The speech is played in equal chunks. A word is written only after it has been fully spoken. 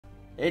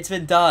It's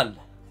been done.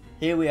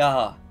 Here we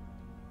are.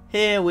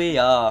 Here we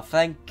are.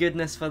 Thank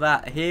goodness for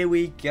that. Here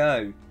we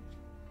go.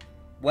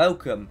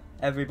 Welcome,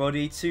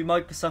 everybody, to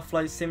Microsoft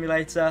Flight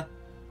Simulator.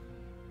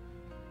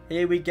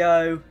 Here we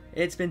go.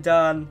 It's been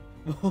done.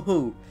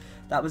 Woohoo.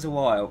 That was a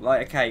while.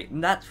 Right, okay.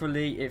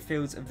 Naturally, it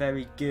feels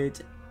very good.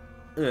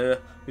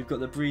 We've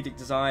got the breeding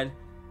design.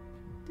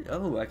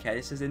 Oh, okay.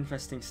 This is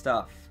interesting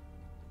stuff.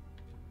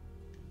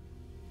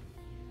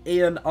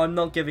 Ian, I'm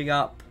not giving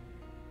up.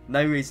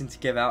 No reason to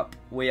give up.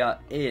 We are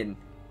in.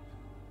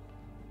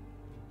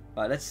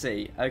 Right, let's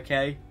see.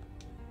 Okay.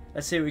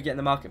 Let's see what we get in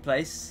the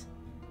marketplace.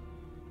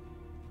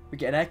 We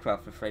get an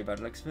aircraft for free by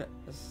the looks of it.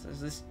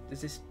 Is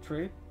this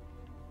true?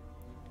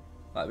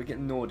 Right, we get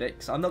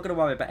Nordics. I'm not going to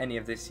worry about any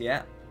of this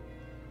yet.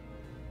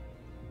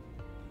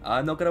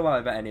 I'm not going to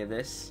worry about any of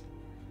this.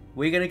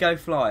 We're going to go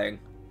flying.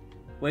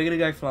 We're going to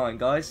go flying,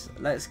 guys.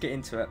 Let's get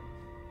into it.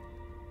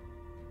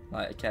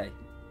 Right, okay.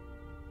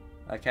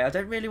 Okay, I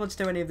don't really want to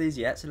do any of these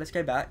yet, so let's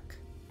go back.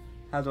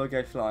 How do I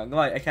go flying?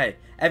 Right, okay.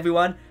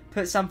 Everyone,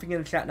 put something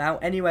in the chat now.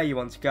 Anywhere you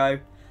want to go.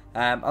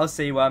 I'll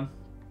see one.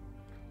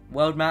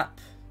 World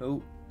map.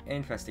 Oh,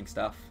 interesting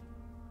stuff.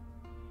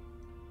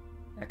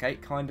 Okay,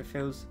 kind of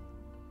feels...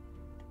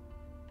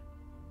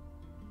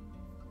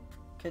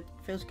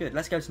 feels good.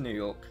 Let's go to New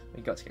York.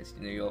 We've got to go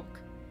to New York.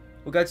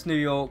 We'll go to New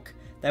York,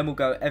 then we'll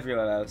go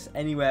everywhere else.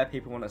 Anywhere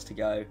people want us to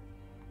go.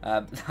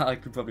 That I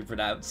could probably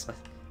pronounce.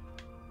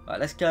 Right,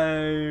 let's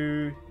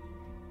go...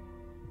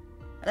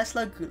 Let's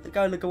go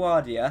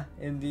LaGuardia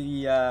in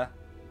the...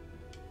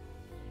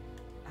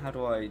 How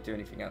do I do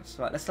anything else?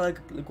 Right, let's go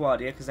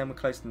LaGuardia because then we're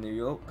close to New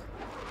York.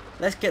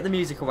 Let's get the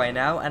music away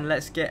now and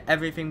let's get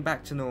everything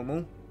back to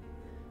normal.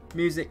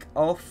 Music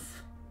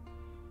off.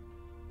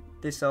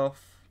 This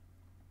off.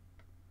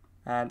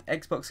 And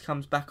Xbox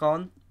comes back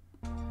on.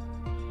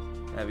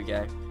 There we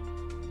go.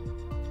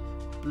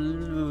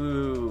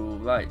 Blue.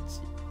 Right.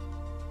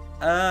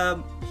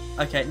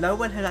 Okay, no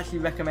one had actually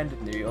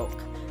recommended New York,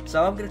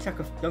 so I'm gonna chuck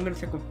a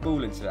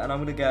ball into it, and I'm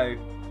gonna go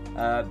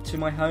to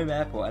my home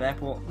airport, an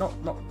airport not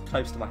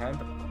close to my home,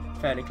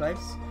 but fairly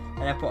close.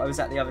 An airport I was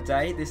at the other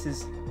day. This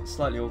is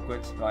slightly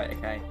awkward. Right,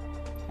 okay.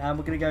 And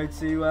we're gonna go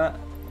to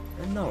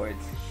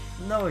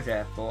Norwich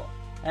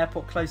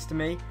Airport close to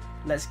me.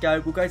 Let's go.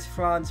 We'll go to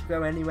France. We'll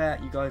go anywhere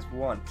you guys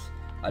want.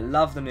 I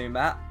love the new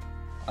map.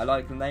 I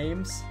like the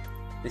names.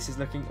 This is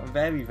looking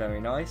very,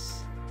 very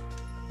nice.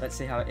 Let's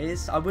see how it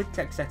is. I would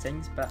check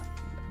settings, but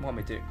what am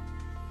I doing?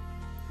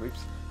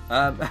 Oops.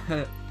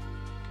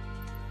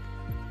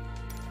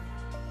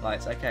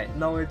 Right, okay.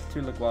 Norwich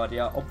to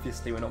LaGuardia.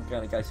 Obviously, we're not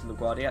going to go to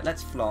LaGuardia.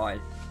 Let's fly.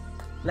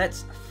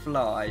 Let's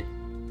fly.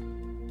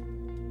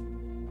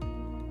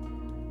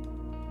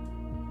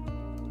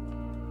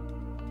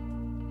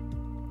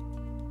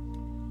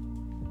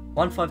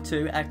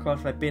 .152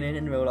 aircraft I've been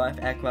in real life,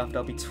 aircraft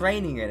I'll be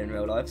training in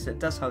real life, so it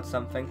does hold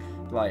something.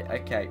 Right,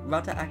 okay,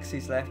 rudder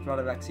axis left,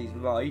 rudder axis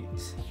right.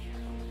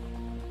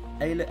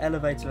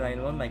 Elevator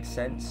aileron makes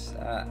sense.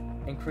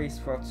 Increase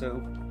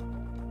throttle,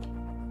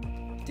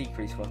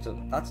 decrease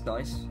throttle, that's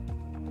nice.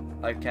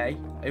 Okay,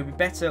 it'll be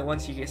better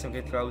once you get some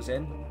controls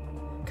in.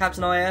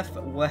 Captain IF,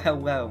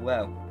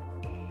 well.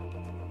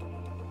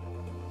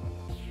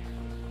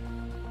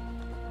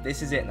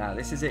 This is it now,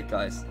 this is it,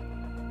 guys.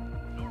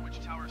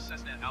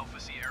 Cessna Alpha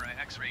Sierra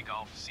X-Ray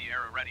Golf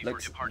Sierra ready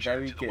Looks for departure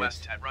very to the good.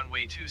 west at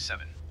runway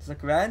 27. Does it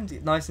look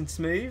around? Nice and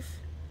smooth?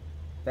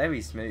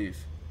 Very smooth.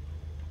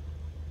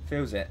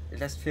 Feels it. It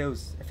just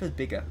feels... it feels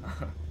bigger.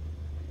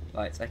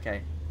 Right,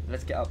 okay.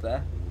 Let's get up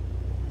there.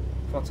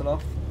 Throttle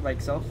off.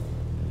 Brakes off.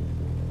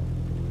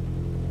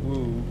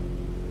 Woo.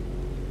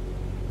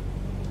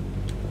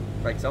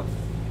 Brakes off.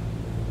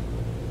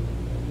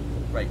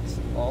 Brakes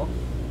off.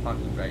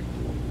 Parking brake.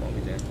 What are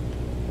we doing?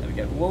 There we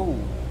go. Whoa!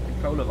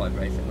 Controller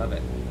vibrating. Love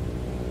it.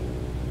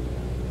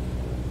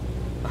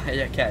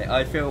 Okay,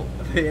 I feel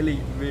really,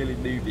 really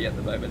newbie at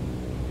the moment.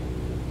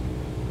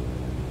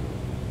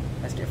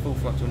 Let's get full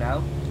throttle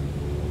now.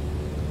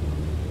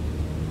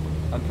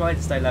 I'm trying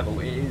to stay level.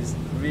 It is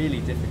really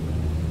difficult.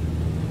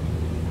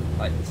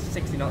 Like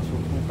 60 knots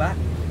will pull back.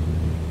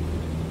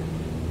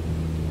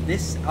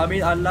 This, I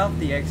mean, I love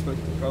the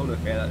Xbox controller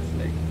feel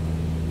actually.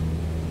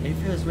 It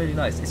feels really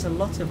nice. It's a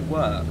lot of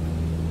work.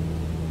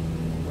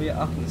 We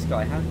are up in the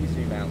sky. How do we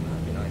zoom out?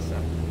 That'd be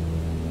nicer.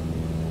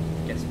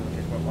 Guess we'll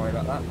just won't worry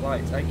about that.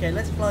 Right, okay,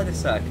 let's fly the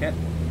circuit.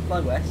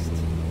 Fly west.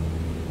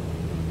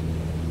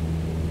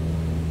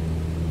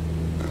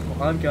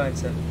 I'm going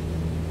to...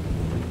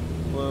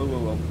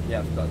 Whoa.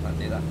 Yeah, I forgot I can't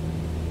do that.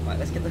 Right,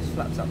 let's get those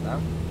flaps up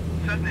now.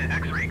 Cessna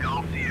X-Ray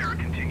Golf Sierra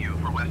continue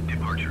for west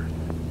departure.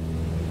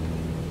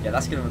 Yeah,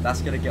 that's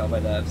gonna get on my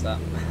nerves, that.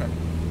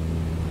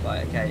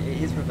 Right, okay,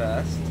 it is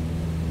reversed.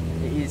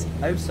 It is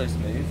oh so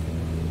smooth.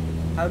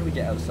 How do we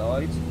get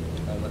outside?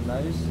 No one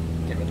knows.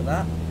 Get rid of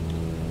that.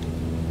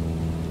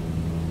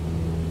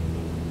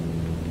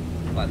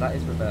 Right, that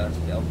is reversed,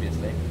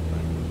 obviously.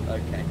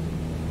 Okay.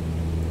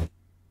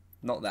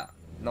 Not that.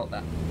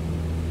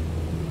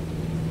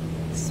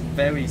 It's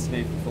very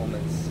smooth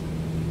performance.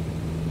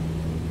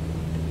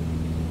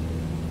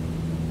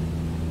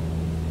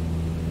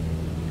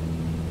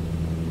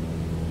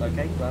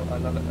 Okay, well, I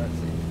love it that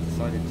it's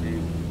decided to...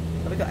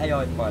 Have we got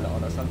AI pilot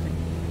on or something?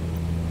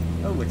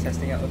 Oh, we're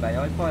testing out with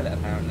AI pilot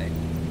apparently.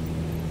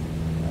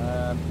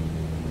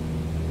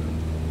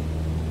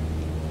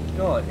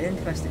 God,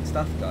 interesting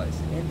stuff, guys.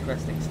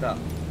 Interesting stuff.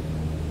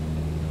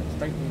 I just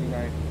don't really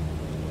know.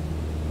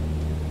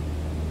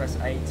 Press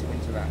A to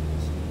interact.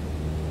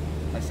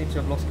 I seem to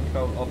have lost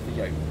control of the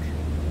yoke.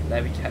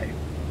 There we go.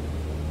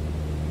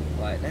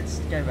 Right, let's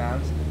go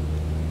round.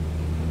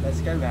 Let's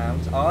go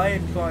round. I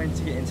am trying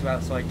to get into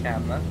outside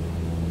camera.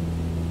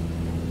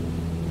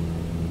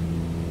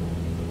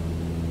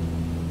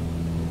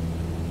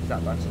 Is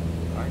that button?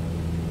 Right.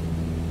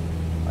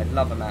 I'd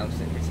love a mouse.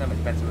 It'd be so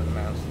much better with a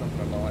mouse, not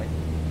gonna lie.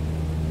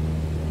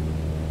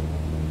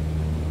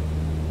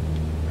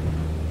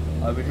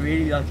 I would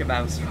really like a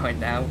mouse right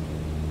now.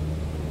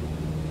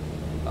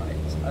 Right,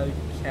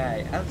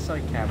 okay.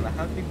 Outside camera.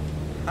 How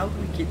do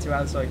we get to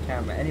outside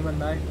camera? Anyone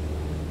know?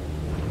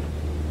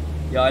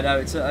 Yeah, I know,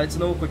 it's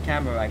an awkward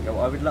camera angle.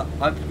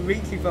 I'm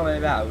reaching for my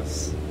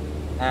mouse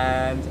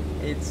and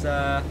it's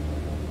right,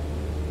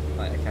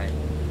 okay.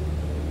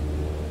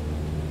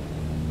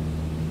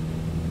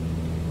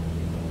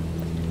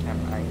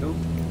 Camera angle.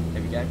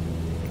 There we go.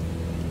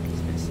 It's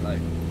a bit slow.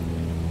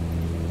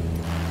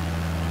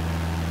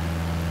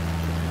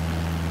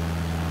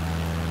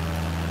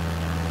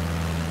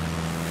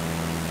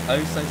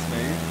 Oh, so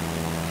smooth.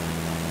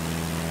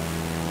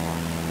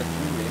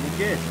 Looking really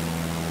good.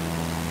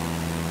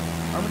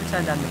 I'm going to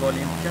turn down the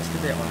volume just a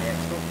bit on the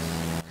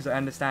Xbox because I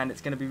understand it's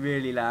going to be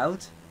really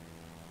loud.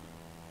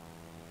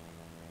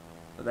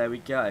 But there we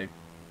go.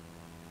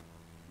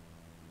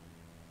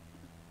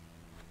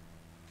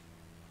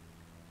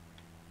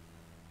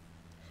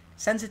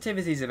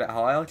 Sensitivity is a bit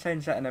high. I'll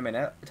change that in a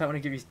minute. I don't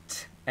want to give you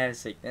air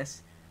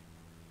sickness.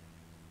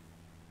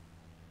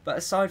 But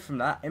aside from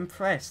that,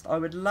 impressed. I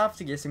would love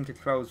to get some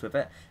controls with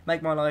it.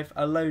 Make my life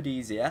a load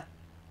easier.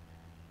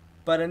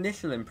 But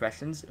initial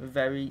impressions,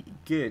 very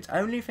good.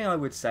 Only thing I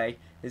would say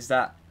is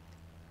that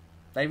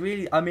they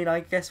really... I mean, I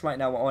guess right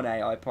now we're on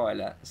AI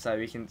pilot, so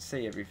we can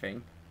see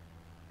everything.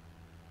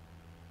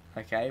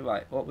 Okay,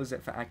 right. What was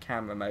it for our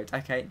camera mode?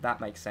 Okay,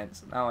 that makes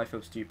sense. Now I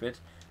feel stupid.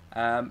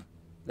 There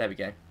we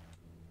go.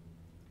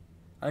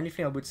 Only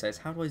thing I would say is,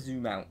 how do I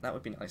zoom out? That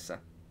would be nicer.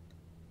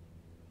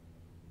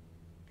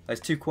 Oh,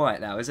 it's too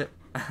quiet now, is it?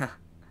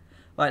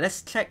 Right,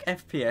 let's check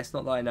FPS.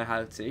 Not that I know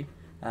how to.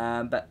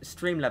 But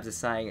Streamlabs is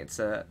saying it's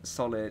a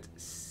solid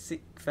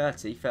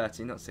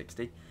 30, not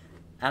 60.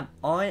 And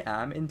I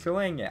am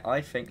enjoying it, I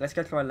think. Let's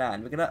go try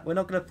land. We're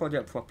not gonna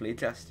project properly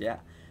just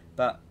yet.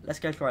 But let's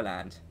go try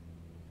land.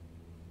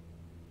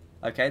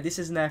 Okay, this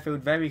is an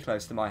airfield very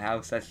close to my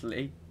house,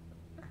 actually.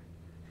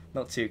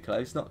 Not too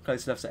close. Not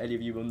close enough so any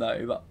of you will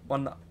know, but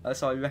one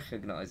so I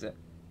recognise it.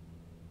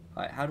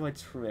 Right, how do I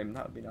trim?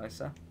 That would be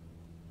nicer.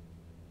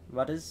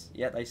 Rudders,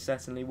 yeah, they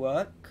certainly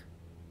work.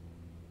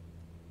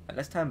 Right,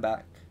 let's turn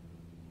back.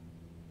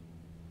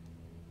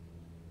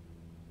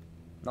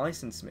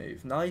 Nice and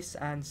smooth. Nice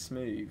and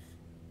smooth.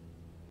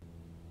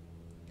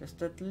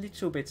 Just a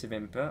little bit of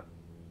input.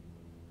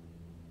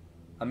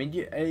 I mean,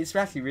 it's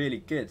actually really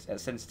good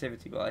at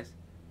sensitivity-wise.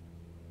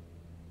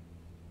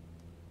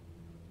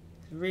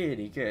 It's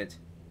really good.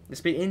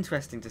 It's been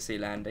interesting to see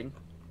landing.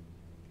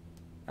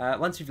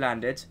 Once we've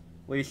landed,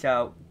 we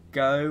shall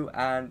go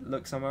and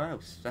look somewhere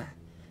else.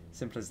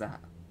 Simple as that.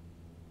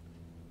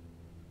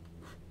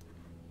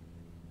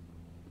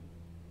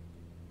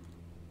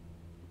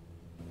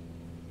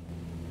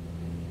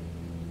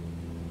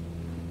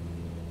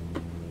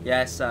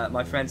 Yes,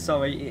 my friend,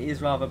 sorry, it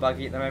is rather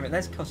buggy at the moment.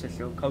 There's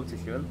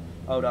Cottishul,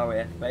 old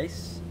RAF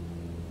base.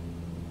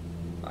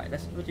 Right,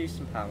 let's reduce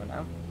some power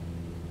now.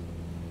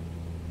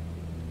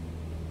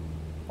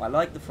 I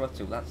like the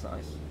throttle, that's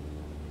nice.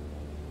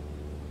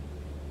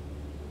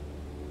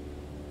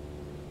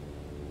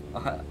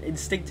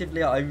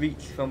 Instinctively, I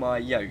reach for my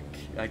yoke.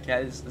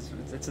 Okay,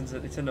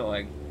 it's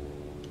annoying.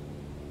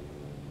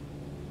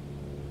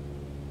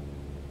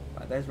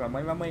 Right, there's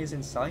runway. Runway is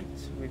in sight.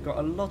 We've got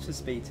a lot of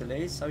speed to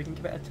lose, so we can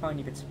give it a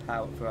tiny bit of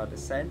power for our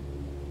descent.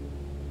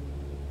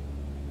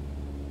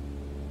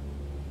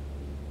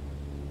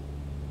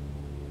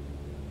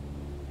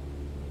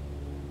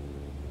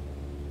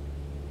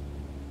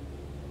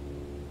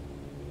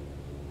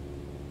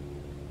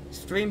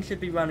 Stream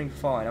should be running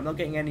fine. I'm not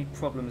getting any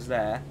problems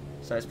there.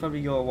 So it's probably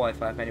your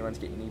Wi-Fi if anyone's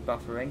getting any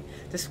buffering.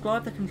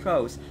 Describe the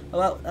controls. Oh,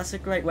 well, that's a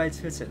great way to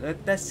put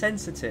it. They're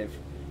sensitive,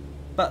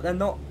 but they're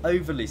not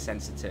overly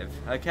sensitive.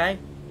 Okay?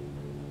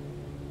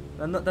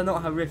 They're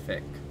not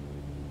horrific.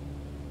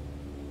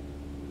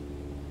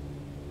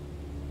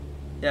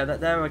 Yeah,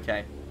 they're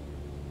okay.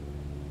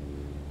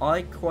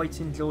 I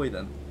quite enjoy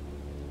them.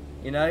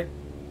 You know?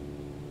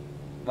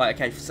 Right,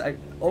 okay, so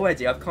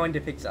already I've kind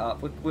of picked it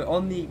up. We're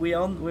on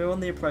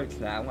the approach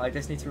now. I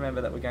just need to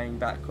remember that we're going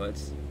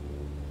backwards.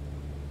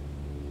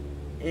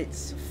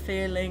 It's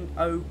feeling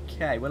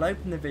okay. We'll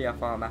open the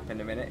VFR map in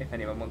a minute if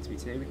anyone wants me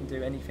to. We can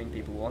do anything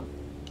people want.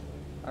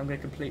 I'm going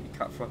to completely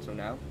cut throttle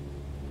now.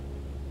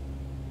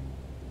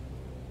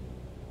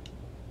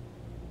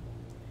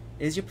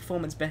 Is your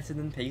performance better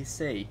than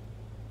PC?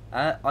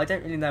 I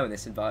don't really know in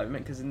this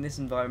environment, because in this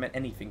environment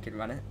anything could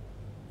run it.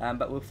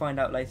 But we'll find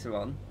out later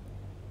on.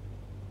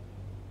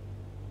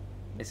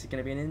 This is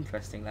going to be an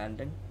interesting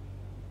landing.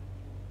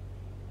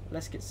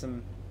 Let's get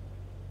some...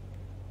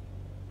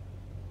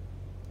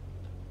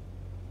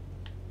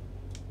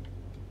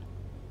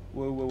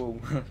 Whoa, whoa,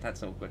 whoa.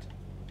 That's awkward.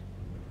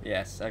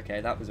 Yes,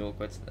 okay, that was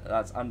awkward.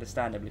 That's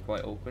understandably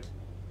quite awkward.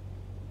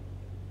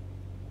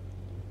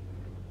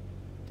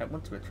 Don't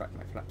want to retract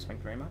my flaps, thank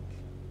you very much.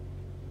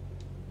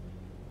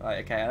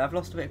 Right, okay, and I've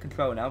lost a bit of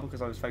control now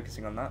because I was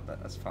focusing on that,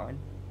 but that's fine.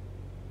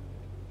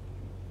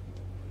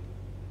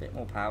 Bit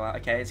more power.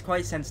 Okay, it's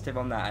quite sensitive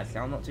on that actually,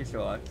 I'm not too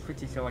sure. I'm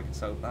pretty sure I can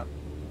solve that.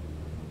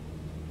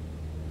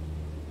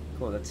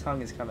 Cool, the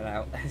tongue is coming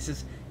out. This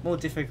is more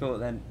difficult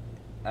than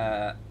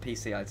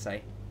PC, I'd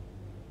say.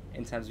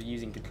 In terms of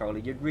using controller,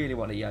 you'd really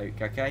want a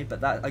yoke, okay?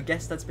 But that, I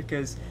guess that's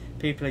because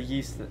people are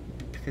used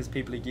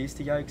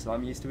to yokes, and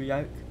I'm used to a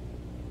yoke.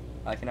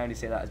 I can only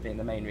see that as being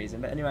the main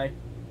reason. But anyway,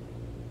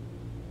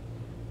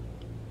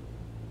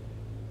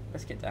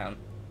 let's get down.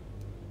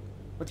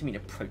 What do you mean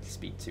approach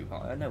speed too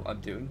high? I know what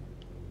I'm doing.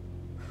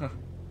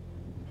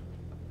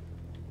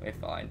 We're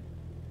fine.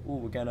 Oh,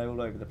 we're going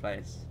all over the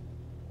place.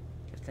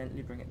 Just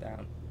gently bring it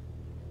down.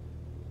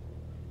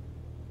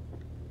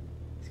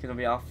 It's going to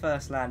be our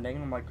first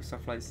landing on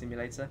Microsoft Flight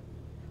Simulator.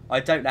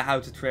 I don't know how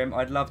to trim.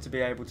 I'd love to be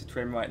able to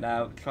trim right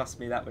now. Trust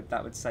me, that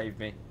would save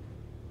me.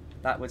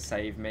 That would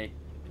save me.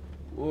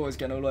 Oh, it's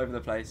going all over the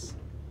place.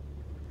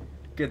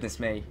 Goodness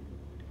me.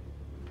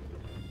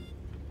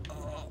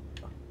 Oh,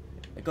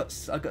 I got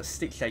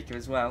stick shaker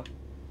as well.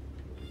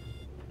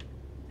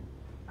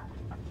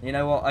 You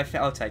know what?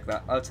 I'll take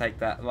that. I'll take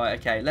that. Right,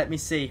 okay. Let me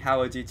see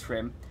how I do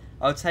trim.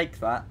 I'll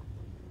take that.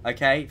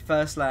 Okay,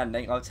 first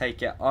landing. I'll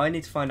take it. I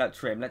need to find out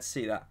trim. Let's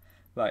see that.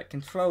 Right,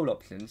 control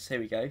options.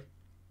 Here we go.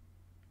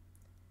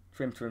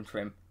 Trim, trim,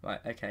 trim. Right,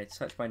 okay.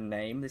 Search my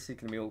name. This is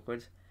going to be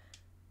awkward.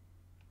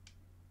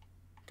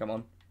 Come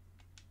on.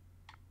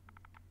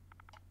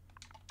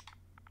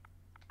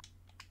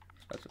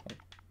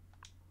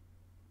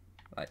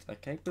 Right,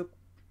 okay. Boop.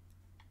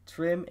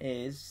 Trim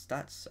is,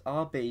 that's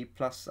RB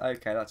plus,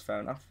 okay, that's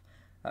fair enough.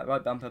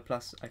 Right bumper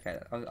plus, okay,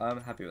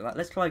 I'm happy with that.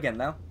 Let's try again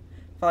now.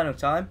 Final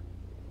time.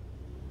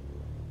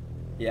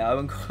 Yeah, I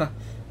won't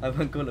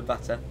call it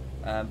butter,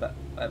 but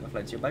whatever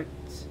floats your boat.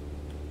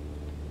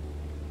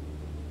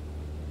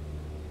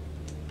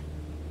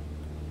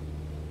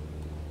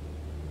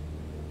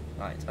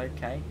 Right,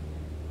 okay.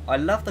 I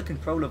love the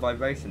controller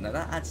vibration though,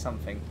 that adds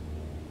something.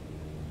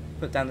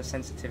 Put down the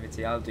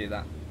sensitivity, I'll do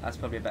that. That's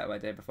probably a better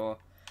idea before.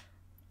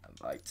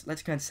 Right,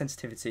 let's go into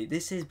sensitivity.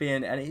 This has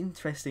been an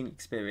interesting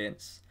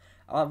experience.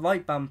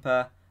 Right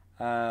bumper.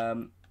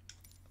 Right,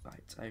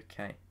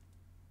 okay.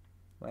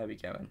 Where are we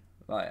going?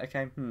 Right,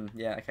 okay.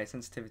 Yeah, okay.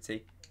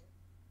 Sensitivity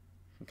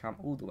can come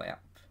all the way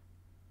up.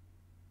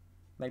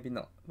 Maybe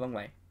not. Wrong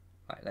way.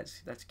 Right,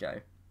 let's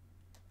go.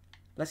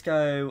 Let's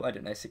go. I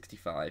don't know.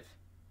 65.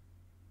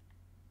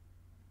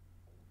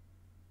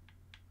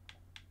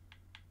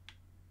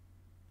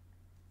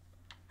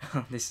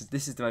 This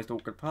is the most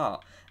awkward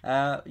part.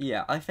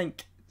 Yeah, I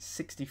think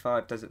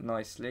 65 does it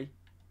nicely.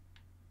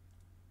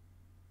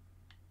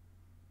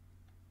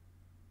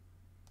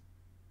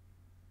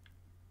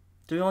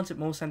 Do we want it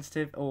more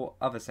sensitive or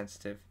other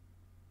sensitive?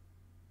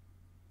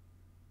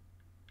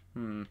 I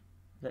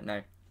don't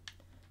know.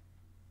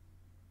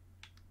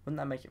 Wouldn't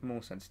that make it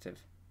more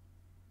sensitive?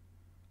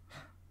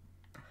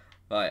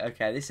 Right,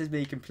 okay, this is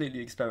me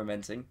completely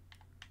experimenting.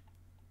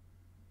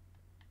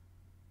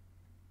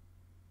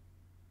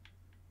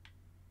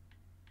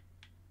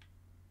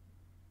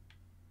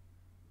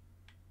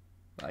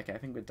 Okay, I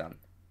think we're done.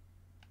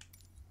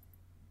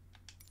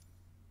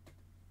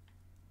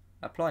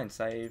 Apply and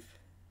save.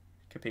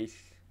 Capiche.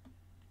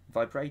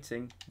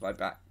 Vibrating. Right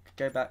back.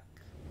 Go back.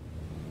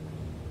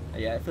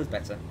 Yeah, it feels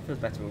better. It feels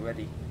better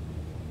already.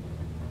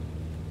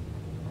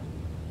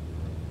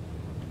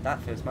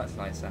 That feels much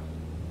nicer.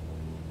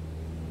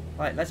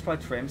 Right, let's try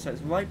trim. So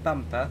it's right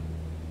bumper.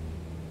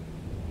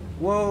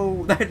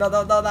 Whoa! No,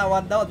 not that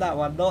one. Not that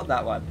one. Not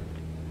that one.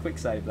 Quick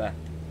save there.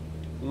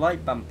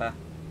 Right bumper.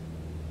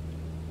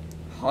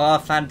 Ah,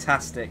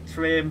 fantastic.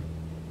 Trim,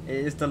 it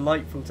is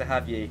delightful to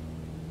have you.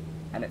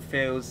 And it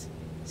feels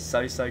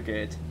so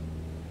good.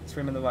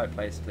 Trim in the right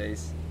place,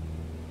 please.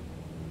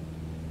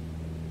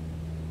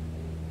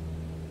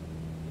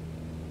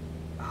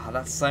 Ah,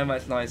 that's so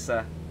much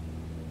nicer.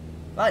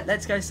 Right,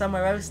 let's go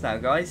somewhere else now,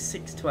 guys.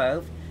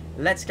 612.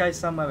 Let's go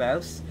somewhere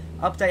else.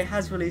 Update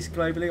has released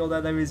globally,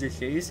 although there is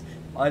issues.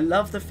 I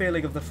love the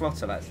feeling of the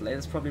throttle, actually.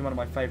 That's probably one of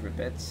my favourite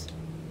bits.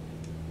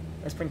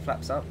 Let's bring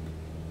flaps up.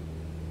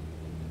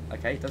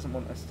 Okay, it doesn't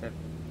want us to...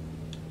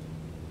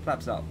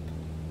 Flaps up.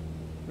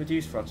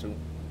 Reduce throttle.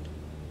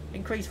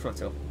 Increase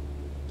throttle.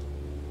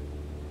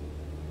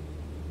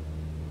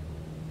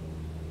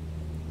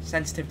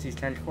 Sensitivity's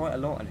changed quite a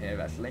lot in here,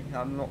 actually.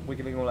 I'm not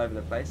wiggling all over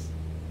the place.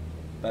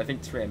 But I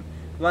think trim.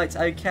 Right,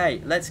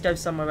 okay. Let's go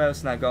somewhere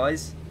else now,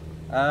 guys.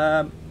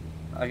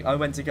 I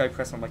went to go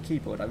press on my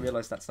keyboard. I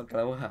realised that's not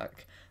going to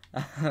work.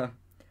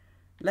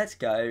 Let's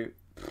go.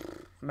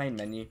 Main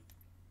menu.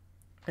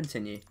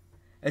 Continue.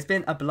 It's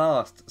been a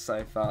blast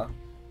so far.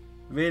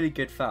 Really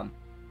good fun.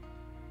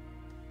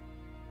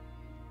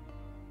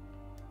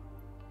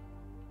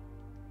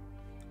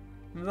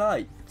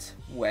 Right.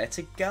 Where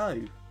to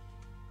go?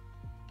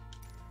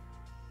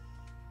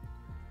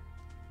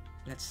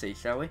 Let's see,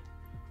 shall we?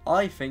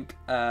 I think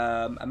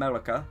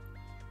America.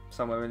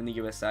 Somewhere in the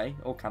USA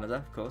or Canada,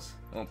 of course,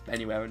 or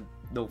anywhere in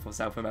North or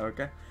South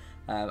America.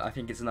 I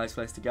think it's a nice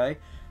place to go.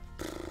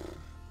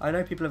 I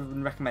know people have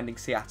been recommending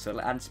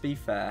Seattle, and to be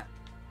fair,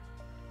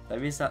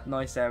 there is that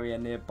nice area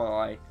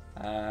nearby.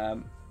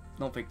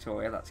 Not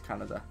Victoria, that's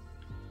Canada.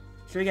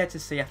 Should we go to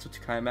Seattle,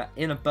 Tacoma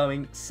in a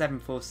Boeing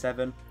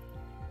 747?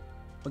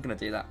 We're going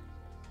to do that.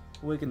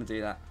 We're going to do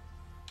that.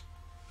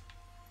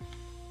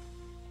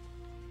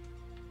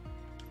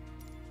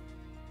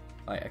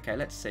 Right, okay,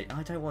 let's see.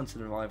 I don't want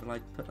an arrival. I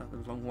put that the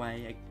wrong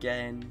way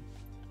again.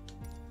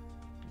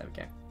 There we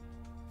go.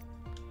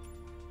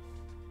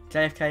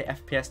 JFK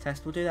FPS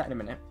test. We'll do that in a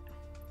minute.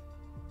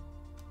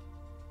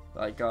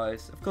 Right,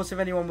 guys. Of course, if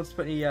anyone wants to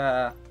put any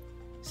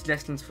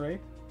suggestions through.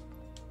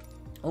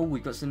 Oh,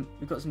 we've got some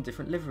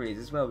different liveries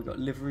as well. We've got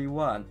livery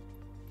 1.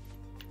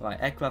 Right,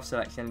 aircraft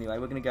selection. Anyway,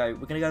 we're gonna go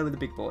with the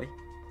big boy.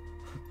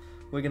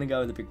 We're gonna go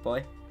with the big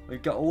boy.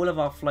 We've got all of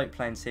our float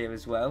planes here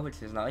as well,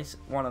 which is nice.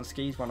 One on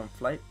skis, one on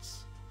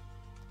floats.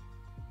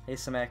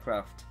 Here's some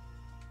aircraft.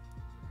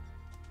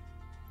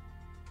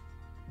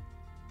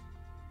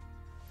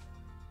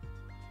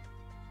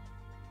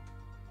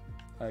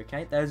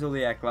 Okay, there's all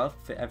the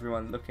aircraft for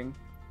everyone looking.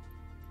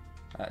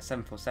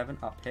 747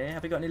 up here.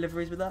 Have we got any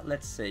liveries with that?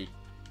 Let's see.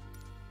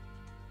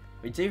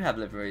 We do have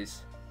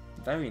liveries.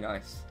 Very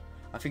nice.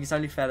 I think it's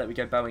only fair that we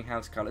go Boeing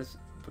house colours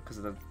because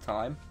of the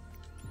time.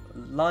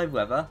 Live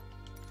weather.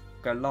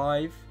 Go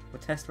live.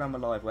 We'll test around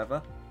with live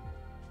weather.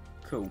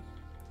 Cool.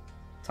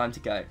 Time to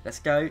go. Let's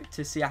go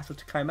to Seattle,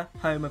 Tacoma,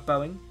 home of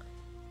Boeing.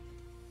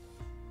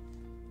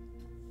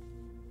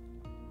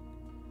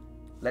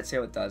 Let's see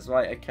how it does.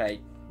 Right, okay.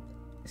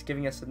 It's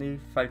giving us a new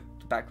photo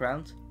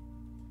background.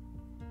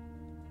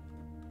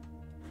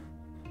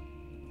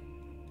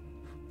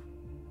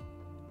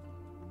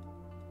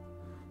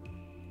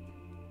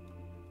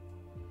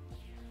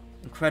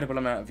 Incredible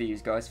amount of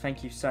views, guys.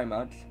 Thank you so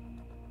much.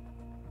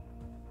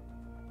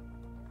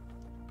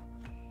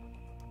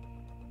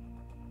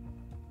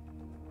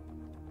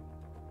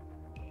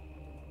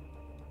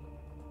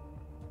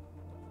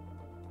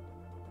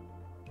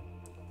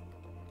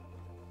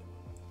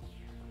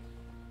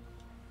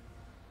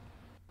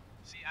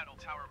 Seattle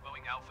Tower,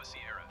 Boeing Alpha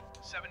Sierra.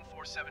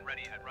 747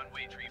 ready at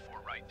runway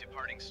 34 right,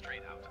 departing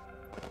straight out.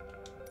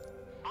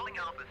 Boeing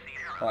Alpha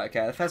Sierra. Right,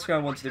 okay, the first thing I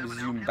want to do is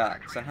zoom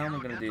back, so how am I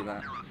going to do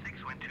that?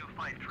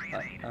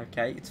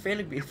 Okay, it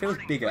feels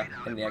bigger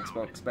than the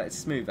Xbox, but it's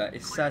smoother.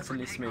 It's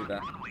certainly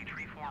smoother.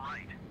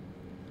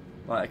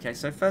 Right, okay,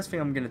 so first thing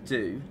I'm going to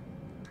do,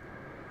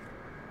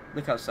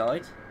 look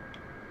outside.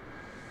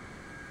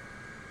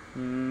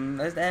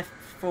 There's the air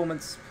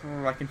performance,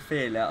 I can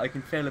feel it. I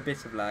can feel a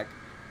bit of lag.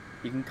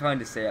 You can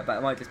kind of see it, but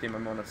it might just be my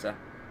monitor.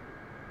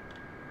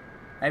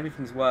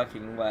 Everything's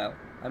working well.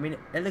 I mean,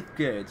 it looks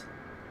good.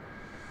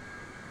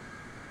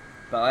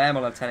 But I am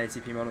on a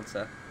 1080p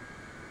monitor.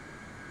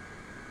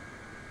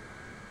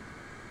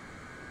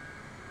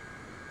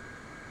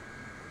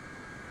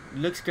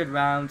 Looks good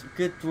round,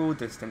 good draw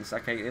distance.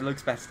 Okay, it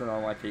looks better than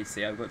on my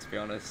PC, I've got to be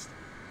honest.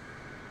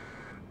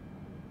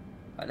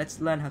 Right,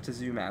 let's learn how to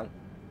zoom out.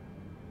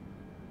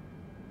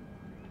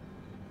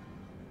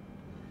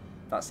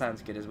 That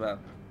sounds good as well.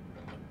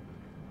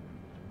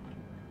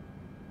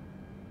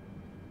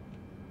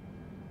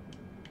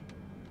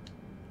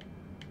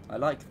 I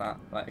like that.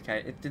 Right,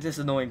 okay. This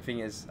annoying thing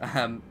is,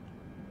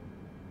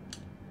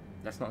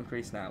 let's not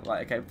increase now.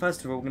 Right, okay.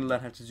 First of all, we're going to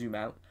learn how to zoom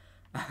out.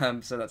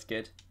 So that's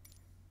good.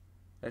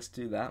 Let's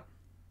do that.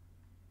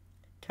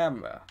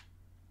 Camera.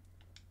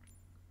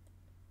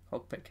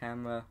 Cockpit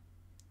camera.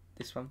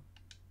 This one.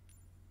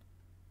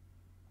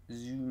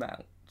 Zoom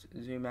out.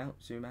 Zoom out,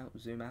 zoom out,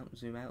 zoom out,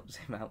 zoom out,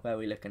 zoom out. Where are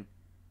we looking?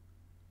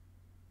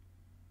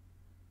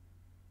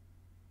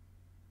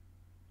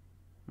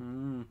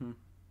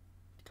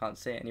 Can't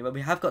see it anywhere.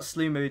 We have got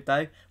slew mode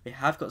though. We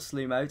have got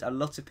slew mode. A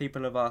lot of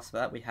people have asked for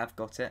that. We have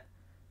got it.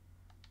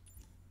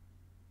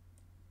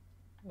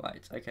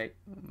 Right, okay.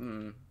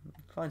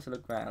 Trying to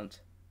look round.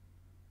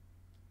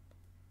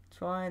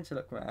 Trying to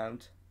look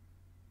round.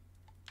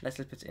 Let's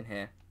just put it in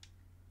here.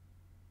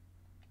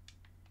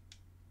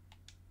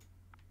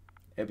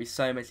 It would be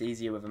so much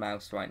easier with a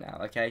mouse right now,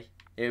 okay?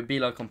 It would be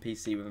like on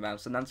PC with a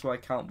mouse, and that's why I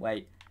can't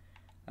wait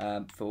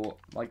for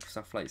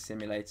Microsoft Flight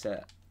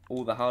Simulator,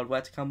 all the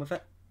hardware to come with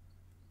it.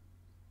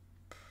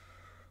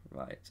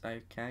 Right,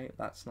 okay,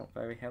 that's not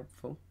very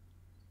helpful.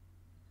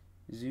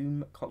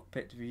 Zoom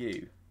cockpit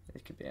view.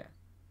 This could be it.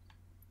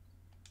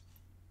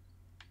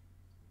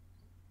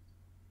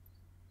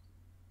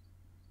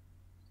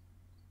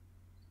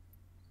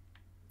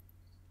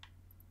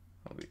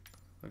 Oh,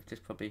 we've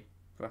just probably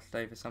brushed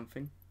over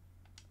something.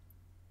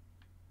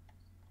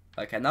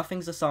 Okay,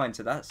 nothing's assigned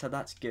to that, so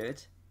that's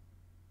good.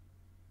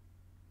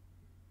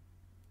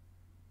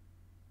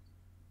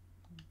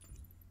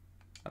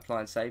 Apply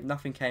and save.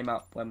 Nothing came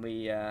up when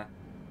we...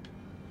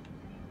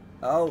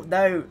 Oh,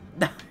 no!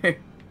 No!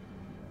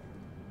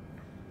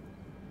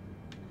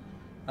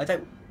 I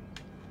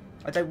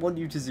don't want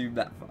you to zoom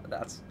that far.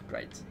 That's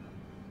great.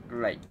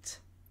 Great.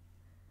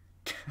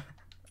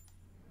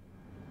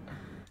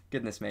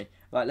 Goodness me.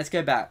 Right, let's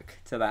go back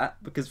to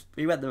that, because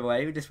we went the wrong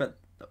way. We just went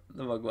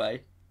the wrong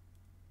way.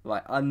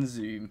 Right,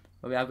 unzoom.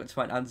 Well, I've got to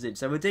find unzoom.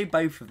 So we'll do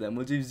both of them.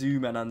 We'll do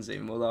zoom and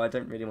unzoom, although I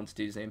don't really want to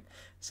do zoom.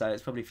 So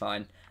it's probably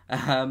fine.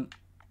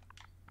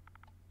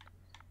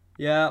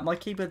 Yeah, my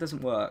keyboard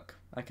doesn't work.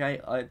 Okay,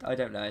 I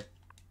don't know.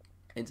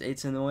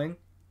 It's annoying.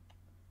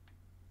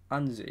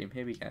 Unzoom,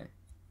 here we go.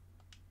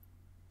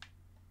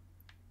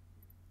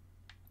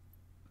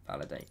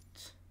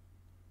 Validate.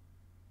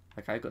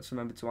 Okay, I've got to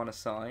remember to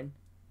unassign.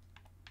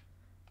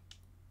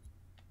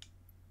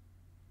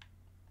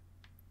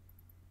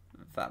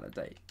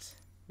 Validate.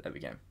 There we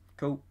go.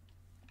 Cool.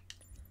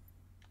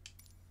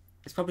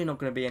 It's probably not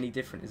going to be any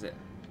different, is it?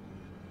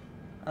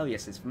 Oh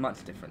yes, it's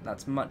much different.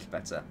 That's much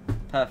better.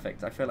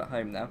 Perfect. I feel at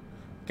home now.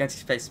 Going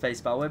to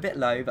space bar. We're a bit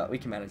low, but we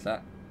can manage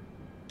that.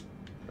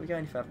 Can we go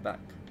any further back?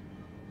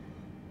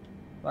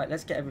 Right,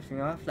 let's get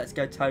everything off. Let's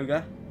go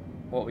toga.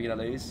 What are we going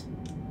to lose?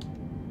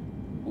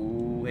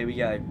 Ooh, here we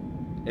go.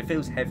 It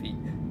feels heavy.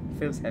 It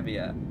feels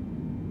heavier.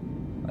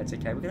 Right,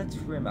 okay. We're going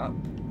to trim up.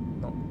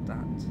 Not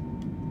that.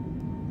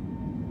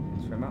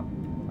 Trim up.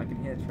 I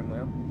can hear the trim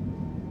wheel.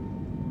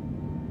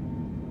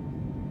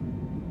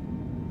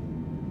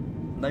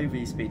 No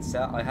V-speed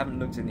set. I haven't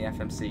looked in the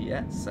FMC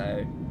yet,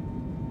 so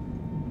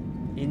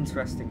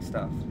interesting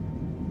stuff.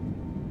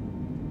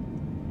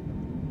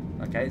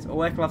 Okay, so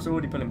all aircraft's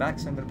already pulling back,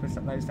 so I'm going to push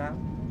that nose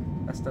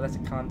down. Let's let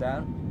it calm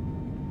down.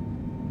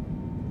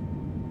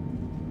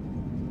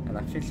 And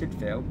I should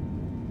feel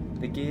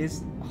the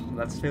gears. Oh,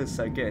 that feels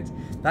so good.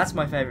 That's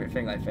my favourite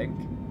thing, I think.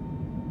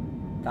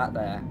 That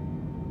there.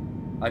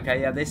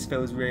 Okay, yeah, this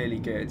feels really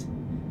good.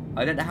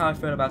 I don't know how I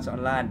feel about it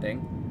on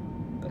landing,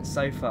 but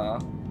so far,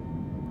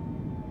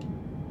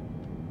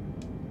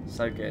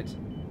 so good.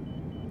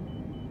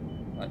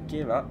 Right,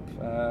 gear up.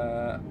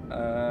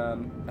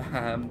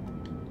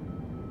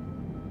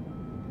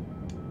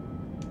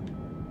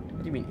 What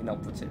do you mean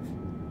inoperative?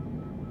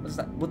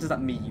 What does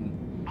that mean?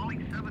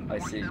 I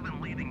see.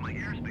 Leaving my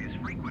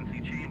airspace frequency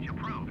change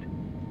approved.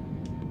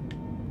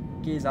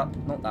 Gears up,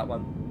 not that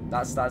one.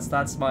 That's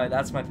my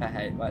pet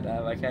hate right there,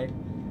 okay?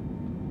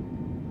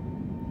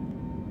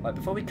 Right,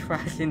 before we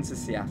crash into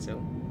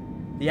Seattle,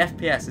 the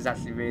FPS is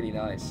actually really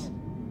nice.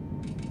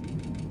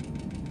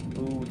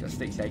 Ooh, we got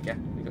stick shaker.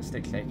 We got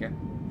stick shaker.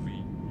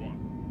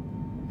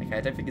 V1. Okay,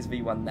 I don't think it's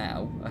V1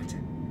 now.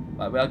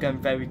 Right, we are going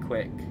very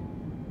quick.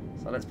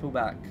 So let's pull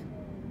back.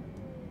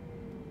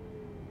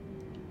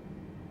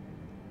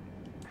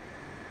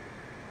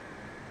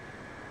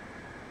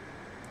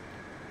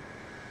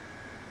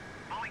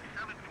 Boeing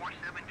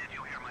 747, did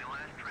you hear my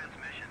last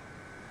transmission?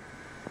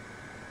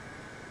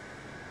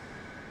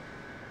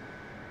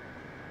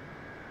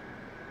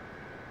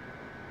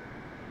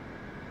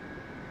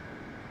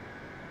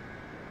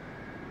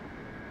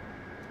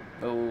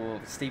 Oh,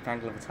 steep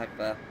angle of attack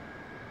there.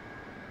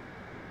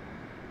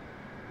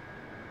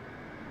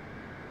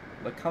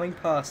 We're coming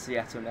past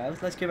Seattle now.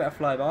 Let's give it a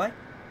flyby.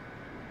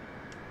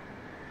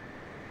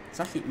 It's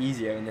actually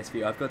easier in this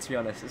view, I've got to be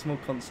honest. It's more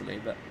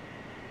constantly, but...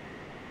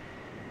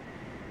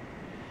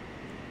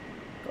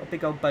 Got a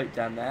big old boat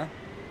down there.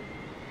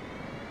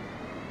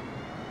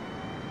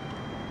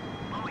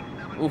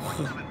 Ooh.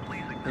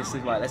 This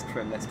is right, let's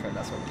trim, that's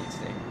what we need to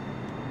do.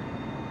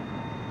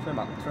 Trim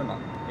up, here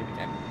we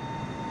go.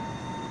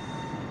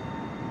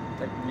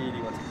 Don't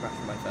really want to crash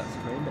on my first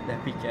screen, but there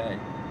we go.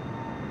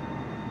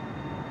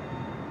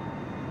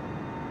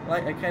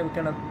 Right, okay, we're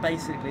going to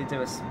basically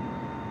do a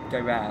go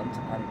round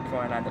and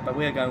try and land it, but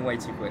we're going way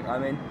too quick. I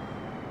mean,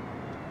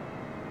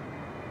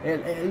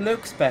 it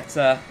looks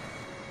better,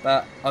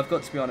 but I've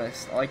got to be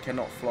honest, I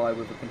cannot fly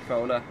with a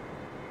controller.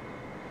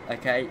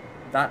 Okay,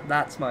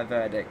 that's my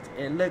verdict.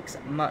 It looks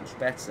much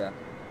better.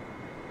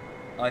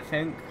 I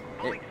think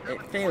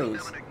it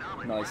feels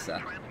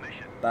nicer,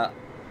 but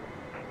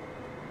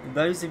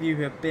those of you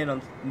who have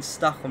been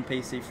stuck on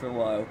PC for a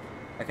while,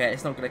 okay,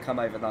 it's not going to come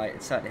overnight.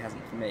 It certainly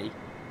hasn't for me.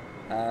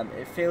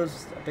 It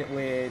feels a bit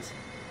weird,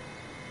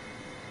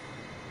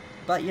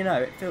 but you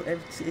know,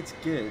 it's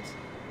good.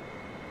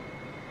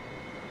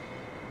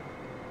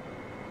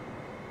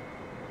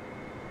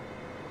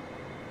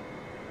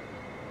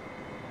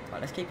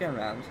 Right, let's keep going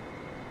around.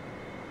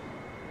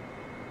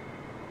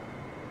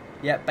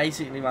 Yeah,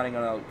 basically running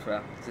on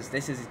Ultra.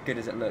 This is as good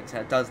as it looks,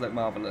 and it does look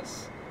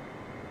marvellous.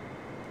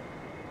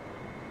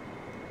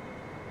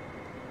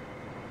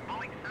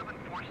 Boeing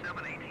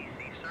 747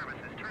 ATC service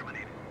is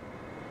terminated.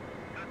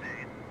 Good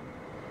day.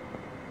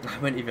 I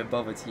wouldn't even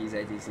bother to use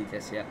ATC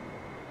just yet.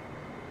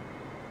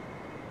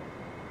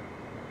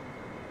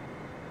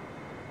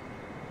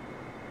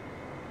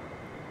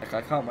 Okay,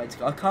 I can't wait to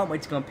go on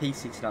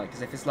PC tonight,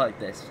 because if it's like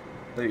this,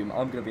 boom,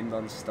 I'm going to be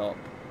non-stop.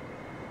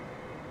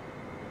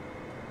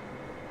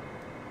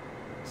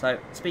 So,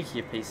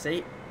 speaking of PC,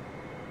 it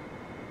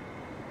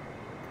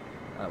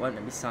won't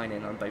let me sign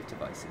in on both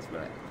devices,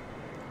 will it?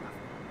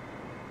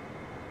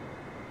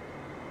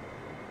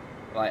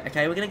 Right,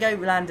 okay, we're going to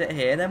go land it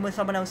here, then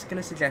someone else is going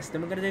to suggest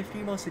them. We're going to do a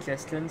few more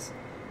suggestions.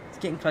 It's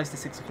getting close to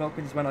 6 o'clock,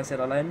 which is when I said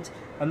I'll end.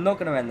 I'm not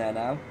going to end there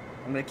now.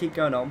 I'm going to keep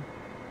going on.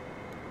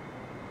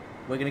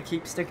 We're going to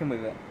keep sticking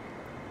with it.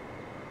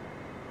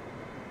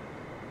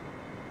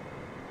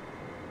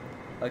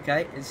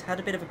 Okay, it's had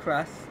a bit of a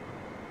crash.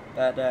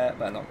 But,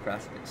 well, not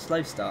crash, but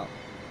slow start.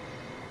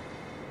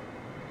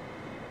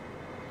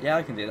 Yeah,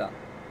 I can do that.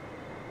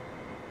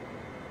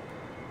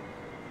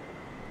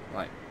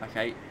 Right,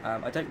 okay.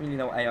 I don't really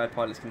know what AI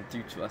Pilot's going to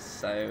do to us,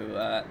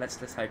 so let's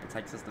just hope it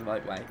takes us the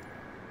right way.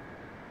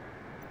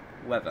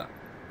 Weather.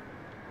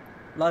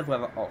 Live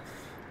weather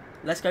off.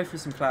 Let's go through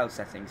some cloud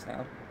settings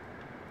now.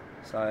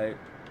 So,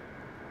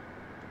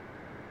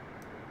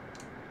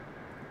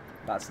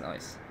 that's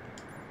nice.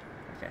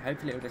 Okay,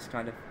 hopefully it'll just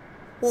kind of...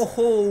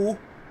 Whoa!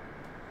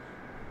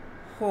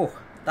 Oh,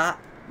 that,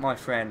 my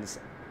friends.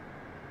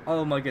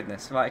 Oh my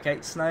goodness. Right,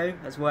 okay, snow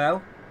as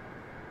well.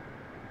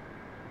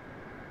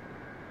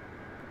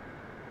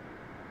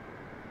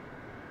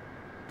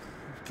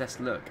 Just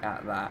look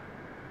at that.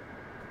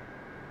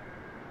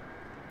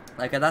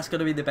 Okay, that's going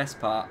to be the best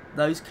part.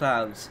 Those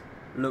clouds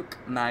look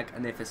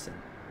magnificent.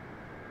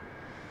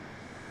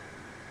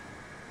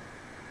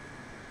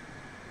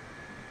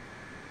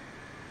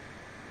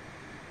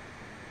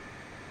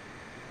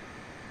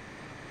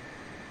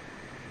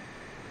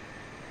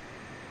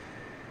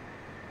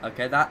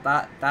 Okay,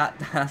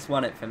 that's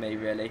won it for me,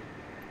 really.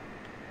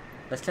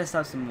 Let's test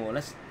out some more.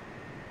 Let's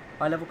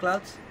high level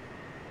clouds.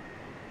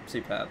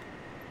 Superb.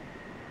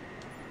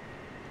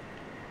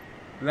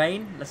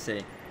 Rain. Let's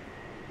see.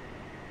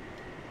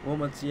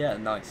 Warm, yeah,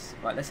 nice.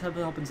 Right, let's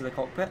hop into the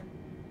cockpit.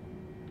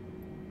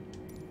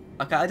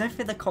 Okay, I don't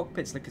think the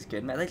cockpits look as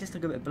good. They just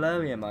look a bit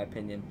blurry in my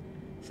opinion.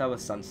 So a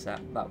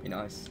sunset. That'd be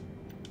nice.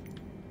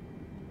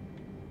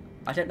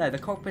 I don't know. The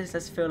cockpits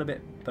just feel a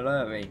bit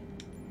blurry.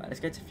 Right, let's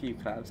go to few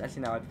clouds.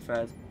 Actually, no, I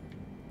preferred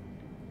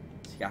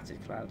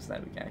scattered clouds. There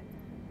we go.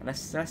 And let's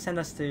send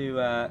us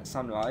to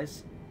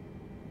sunrise.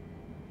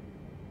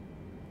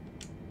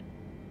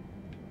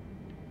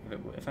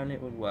 If only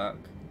it would work.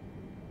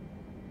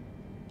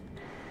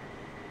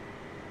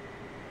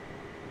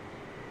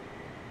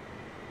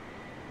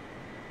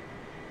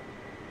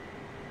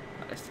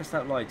 Right, let's test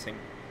out lighting.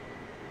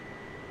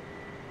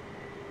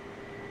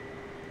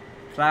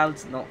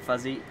 Clouds not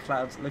fuzzy.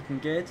 Clouds looking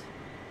good.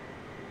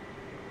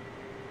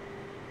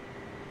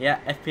 Yeah,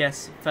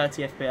 FPS,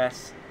 30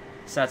 FPS,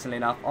 certainly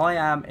enough. I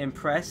am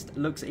impressed.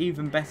 Looks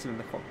even better in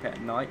the cockpit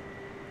at night.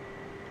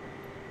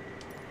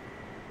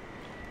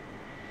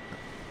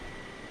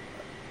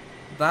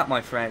 That,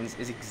 my friends,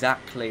 is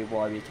exactly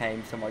why we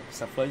came to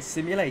Microsoft Flight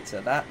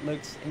Simulator. That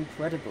looks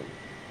incredible.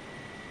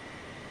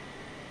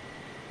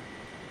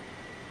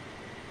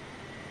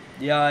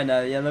 Yeah, I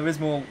know. Yeah, there is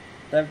more.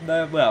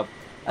 Well,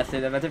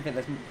 actually, I don't think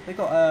there's. They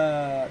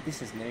got.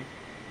 This is new.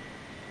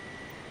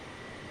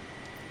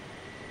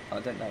 I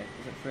don't know.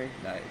 Is it free?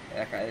 No.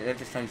 Okay, they've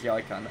just changed the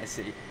icon. I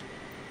see.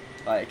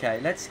 Right. Okay.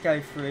 Let's go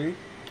through.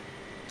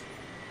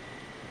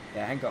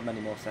 Yeah, I haven't got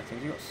many more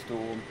settings. You got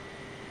storm.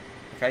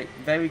 Okay,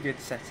 very good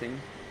setting.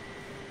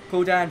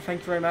 Cool down,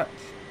 thank you very much.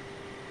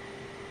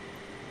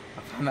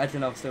 I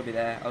imagine I'll still be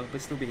there. I'll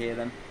still be here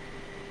then.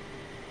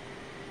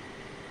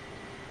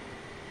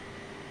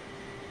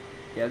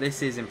 Yeah,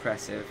 this is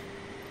impressive.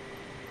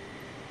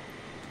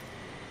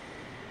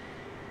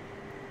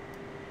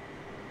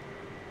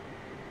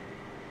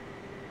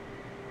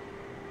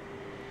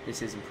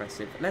 This is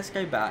impressive. Let's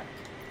go back.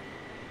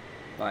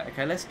 Right,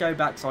 okay, let's go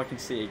back so I can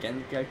see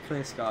again. Go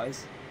clear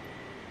skies.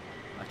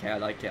 Okay, I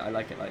like it. I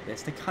like it like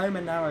this. Tacoma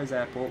Narrows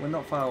Airport. We're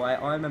not far away.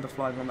 I remember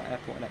flying from that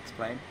airport in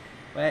X-Plane.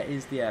 Where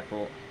is the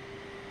airport?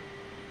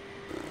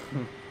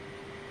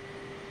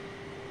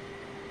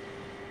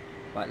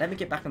 Right, let me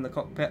get back in the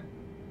cockpit.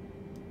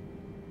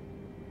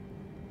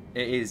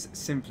 It is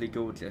simply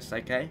gorgeous.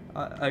 Okay,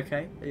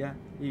 okay, yeah.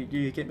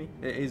 You get me?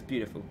 It is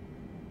beautiful.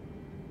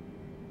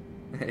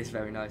 It is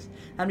very nice.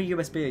 How many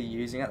USB are you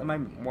using at the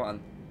moment?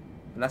 One.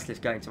 And that's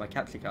just going to my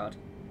capture card.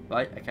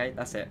 Right, okay,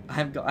 that's it. I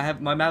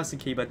have my mouse and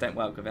keyboard don't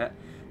work with it.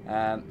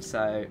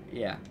 So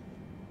yeah.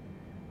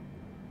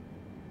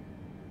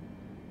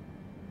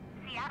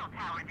 Seattle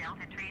Tower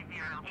Delta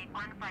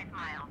 30815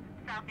 miles.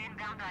 South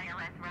inbound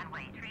ILS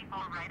runway 34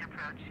 right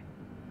approach.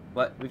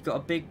 What, we've got a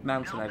big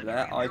mountain over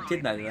there. I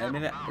did know the name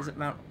of it. Is it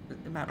Mount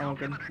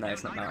Ogren? No,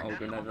 it's not Mount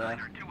Ogren over there.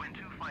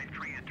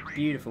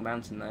 Beautiful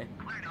mountain though.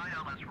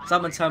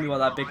 Someone tell me what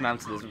that big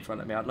mountain is in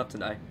front of me. I'd love to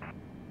know.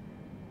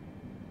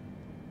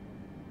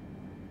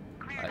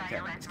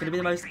 Okay, it's going to be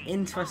the most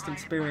interesting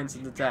experience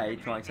of the day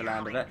trying to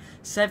land with it.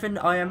 7,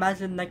 I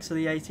imagine next to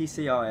the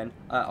ATC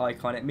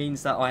icon, it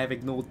means that I have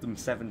ignored them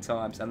 7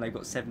 times and they've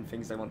got 7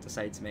 things they want to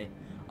say to me.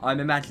 I'm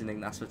imagining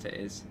that's what it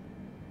is.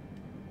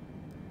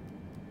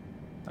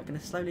 I'm going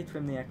to slowly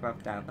trim the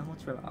aircraft down. Oh,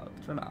 trim it up,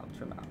 trim it up,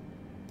 trim it up.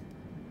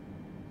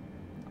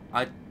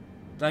 I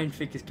don't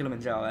think it's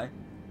Kilimanjaro.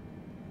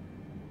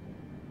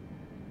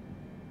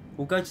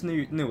 We'll go to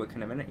Newark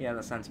in a minute. Yeah,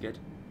 that sounds good.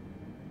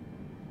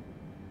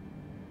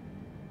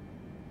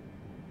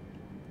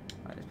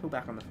 Right, let's pull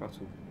back on the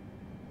throttle.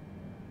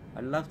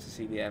 I'd love to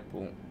see the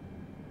airport.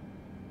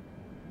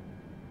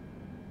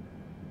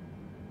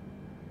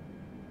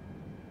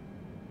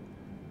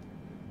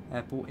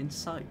 Airport in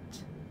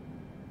sight.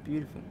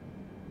 Beautiful.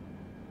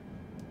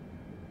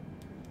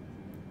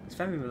 It's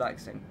very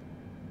relaxing.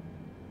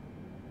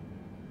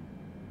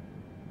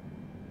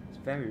 It's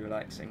very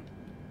relaxing.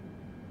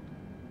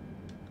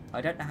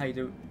 I don't know how you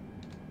do...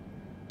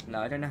 No,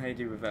 I don't know how you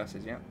do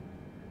reverses yet.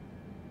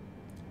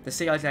 The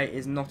CIJ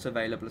is not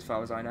available as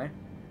far as I know.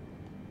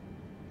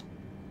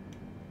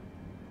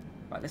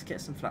 Right, let's get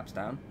some flaps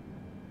down.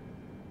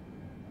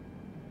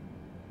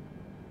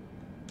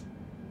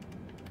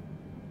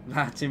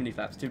 Too many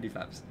flaps, too many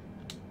flaps.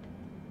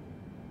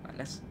 Right,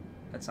 let's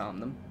arm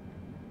them.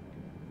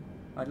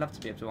 I'd love to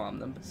be able to arm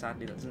them, but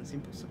sadly that doesn't seem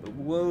possible.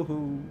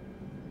 Whoa!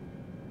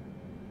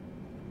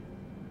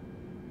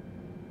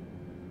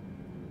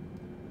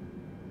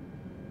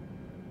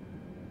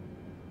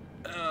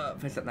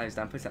 Push that nose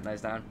down, push that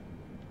nose down.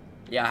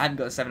 Yeah, I hadn't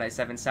got a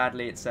 787,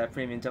 sadly it's a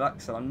premium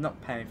deluxe, so I'm not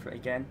paying for it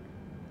again.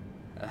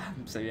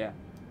 So yeah.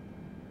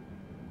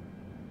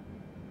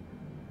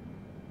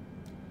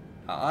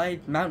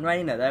 Mount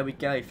Rainier, there we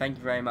go, thank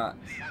you very much.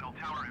 Seattle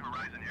Tower,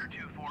 Horizon Air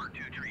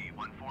 2423,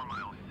 14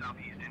 miles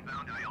southeast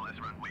inbound ILS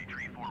runway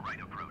 34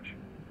 right approach.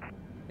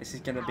 This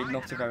is going to be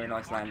not a very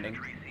nice landing.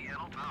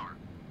 Seattle Tower.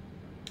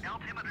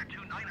 Altimeter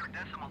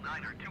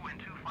 29.9 2 and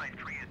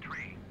 253 at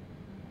 3.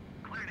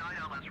 Cleared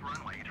ILS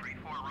runway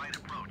 34 right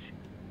approach.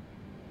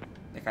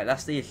 Okay,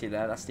 that's the issue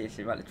there, that's the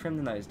issue. Right, let's trim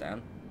the nose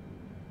down.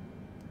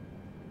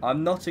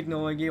 I'm not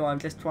ignoring you, I'm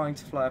just trying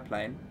to fly a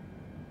plane.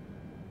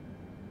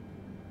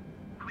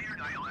 Cleared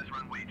ILS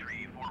runway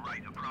 34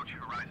 right approach,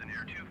 Horizon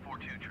Air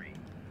 2423.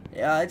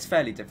 Yeah, it's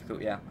fairly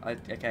difficult, yeah.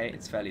 Okay,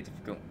 it's fairly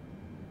difficult.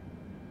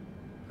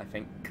 I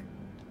think.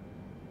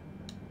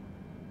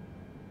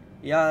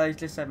 Yeah, I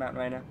just said Mount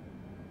Rainier.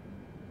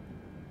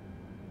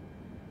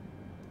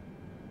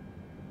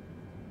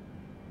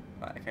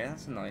 Right, okay,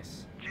 that's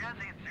nice. Jazz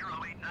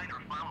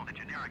 8089er, follow the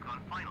generic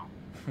on final.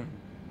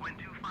 Wind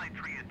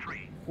 253 at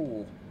 3.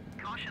 Ooh.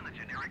 Caution the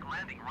generic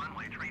landing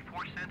runway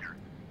 34 center.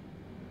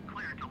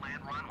 Cleared to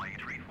land runway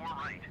 34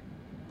 right.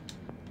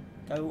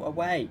 Go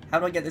away. How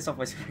do I get this off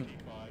my screen?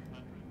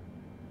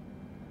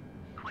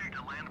 Cleared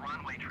to land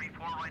runway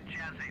 34 right,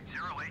 Jazz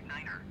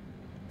 8089er.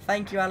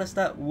 Thank you,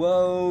 Alistair.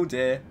 Whoa,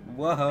 dear.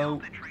 Whoa.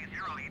 Delta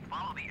 308,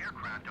 follow the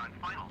aircraft on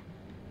final.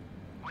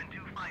 Wind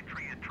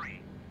 253 at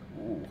 3.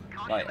 Ooh.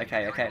 Right,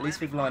 okay, okay. At least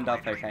we've lined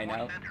up okay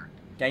now.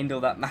 Gained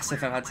all that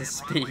massive amount of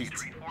speed.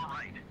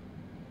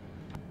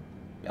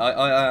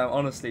 I am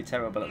honestly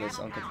terrible at this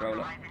on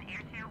controller.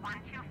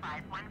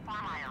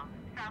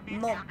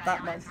 Not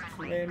that much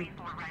trim.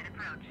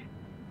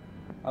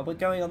 Oh, we're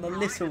going on the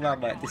little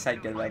runway. This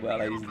ain't going very well,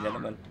 ladies and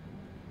gentlemen.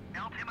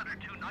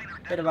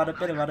 Bit of rudder,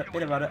 bit of rudder,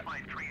 bit of rudder.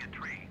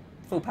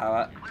 Full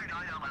power.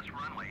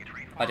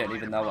 I don't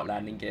even know what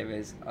landing gear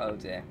is. Oh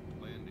dear.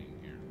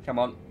 Come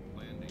on.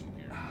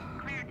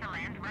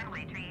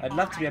 I'd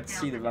love to be able to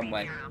see the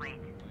runway.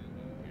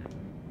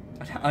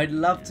 I'd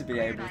love to be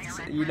able to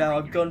see, you know,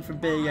 I've gone from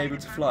being able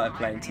to fly a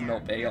plane to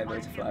not being able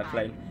to fly a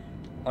plane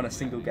on a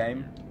single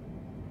game.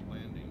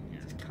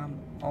 Just come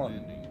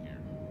on.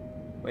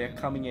 We are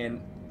coming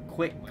in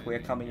quick, we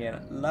are coming in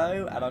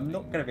low, and I'm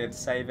not going to be able to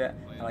save it,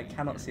 and I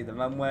cannot see the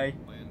runway.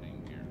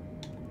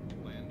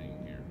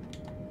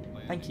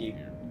 Thank you.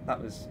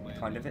 That was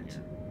kind of it.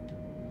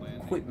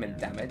 Equipment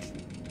damage.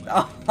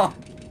 Oh!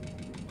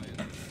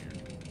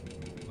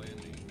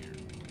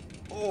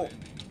 Oh!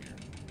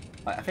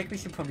 Right, I think we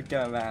should probably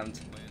go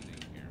around.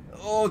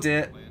 Oh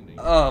dear.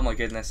 Oh my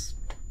goodness.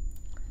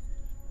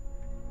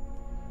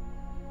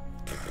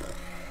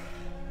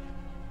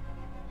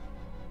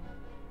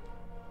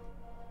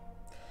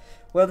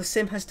 Well, the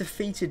sim has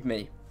defeated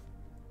me.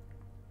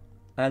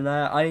 And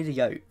I need a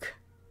yoke.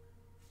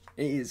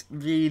 It is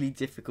really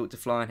difficult to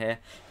fly in here,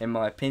 in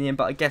my opinion.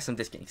 But I guess I'm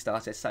just getting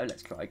started, so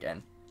let's try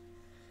again.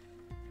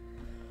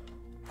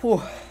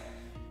 Whew.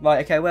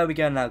 Right, okay, where are we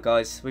going now,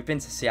 guys? We've been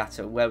to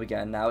Seattle. Where are we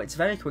going now? It's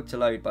very quick to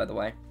load, by the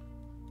way.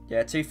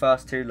 Yeah, too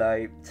fast, too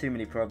low, too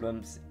many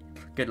problems.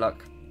 Good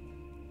luck.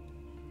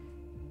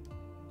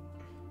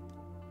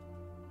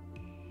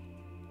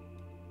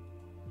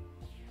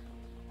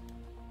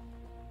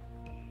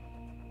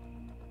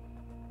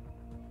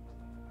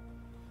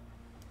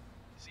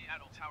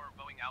 Seattle Tower,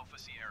 Boeing Alpha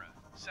Sierra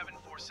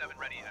 747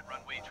 ready at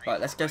runway 3. Right,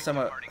 let's go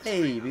somewhere.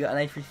 Hey, we got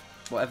an A3,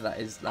 whatever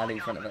that is, landing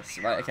in front of us.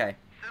 Right, okay.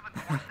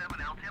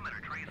 747 altimeter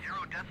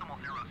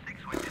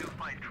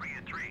 30.06.253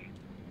 at 3.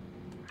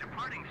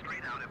 Departing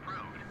straight out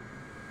approved.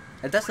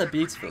 It does look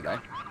beautiful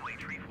though. Runway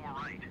 34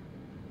 right.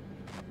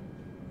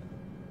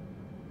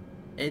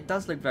 It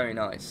does look very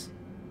nice.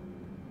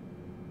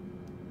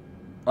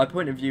 My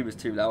point of view was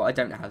too low. I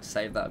don't know how to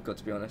save that, I've got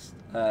to be honest.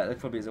 There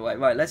probably is a way.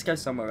 Right, let's go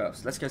somewhere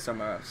else. Let's go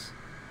somewhere else.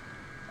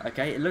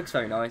 Okay, it looks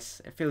very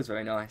nice. It feels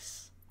very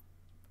nice.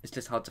 It's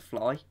just hard to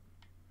fly.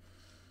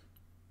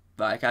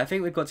 Right, okay, I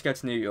think we've got to go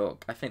to New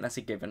York. I think that's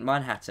a given.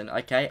 Manhattan,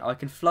 okay, I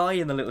can fly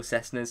in the little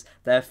Cessnas.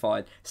 They're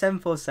fine.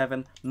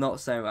 747, not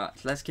so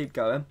much. Let's keep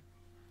going.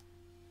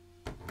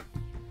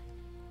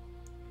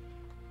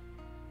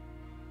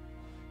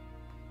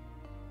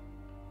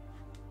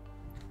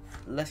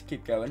 Let's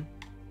keep going.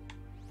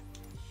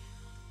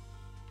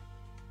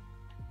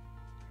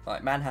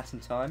 Right, Manhattan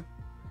time.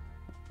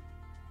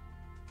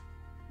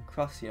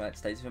 Across the United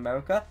States of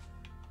America.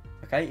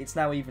 Okay, it's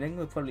now evening.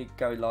 We'll probably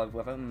go live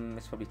weather.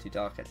 It's probably too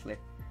dark actually.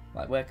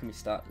 Right, where can we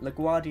start?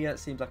 LaGuardia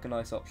seems like a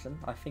nice option.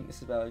 I think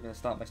this is where we're going to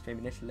start my stream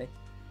initially.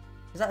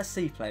 Is that a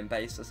seaplane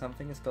base or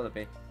something? It's got to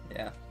be.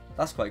 Yeah,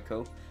 that's quite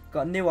cool.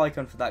 Got a new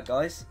icon for that,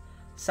 guys.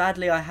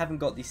 Sadly, I haven't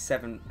got the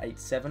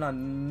 787.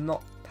 I'm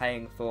not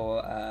paying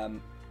for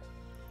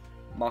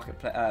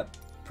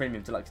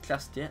premium deluxe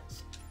just yet.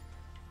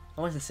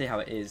 I wanted to see how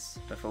it is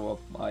before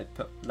I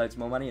put loads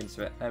more money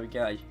into it. There we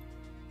go.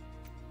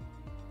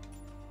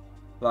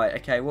 Right,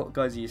 okay, what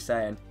guys are you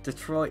saying?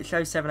 Detroit,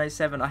 show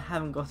 787, I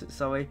haven't got it,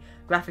 sorry.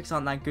 Graphics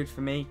aren't that good for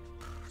me.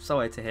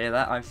 Sorry to hear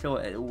that, I'm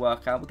sure it'll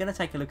work out. We're going to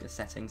take a look at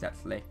settings,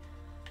 actually.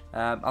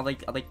 Are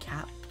they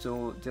capped,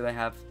 or do they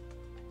have...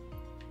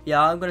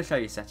 Yeah, I'm going to show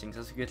you settings,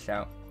 that's a good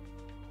shout.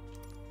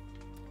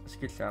 That's a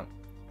good shout.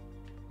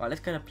 Right,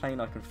 let's go to plane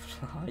I can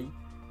fly.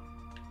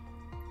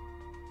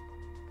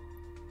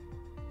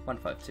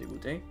 152 will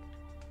do.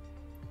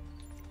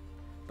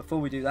 Before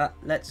we do that,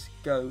 let's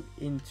go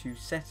into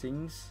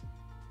settings.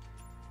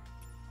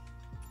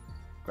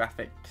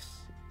 Graphics,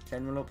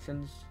 general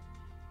options.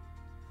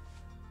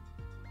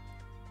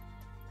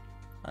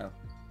 Oh.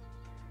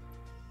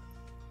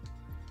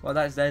 Well,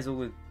 there's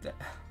all the...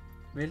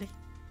 Really?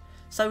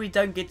 So we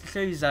don't get to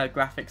choose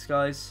graphics,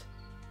 guys.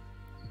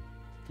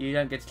 You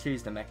don't get to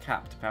choose them, they're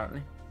capped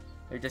apparently.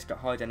 They've just got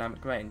high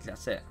dynamic range,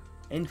 that's it.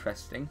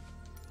 Interesting.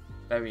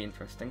 Very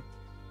interesting.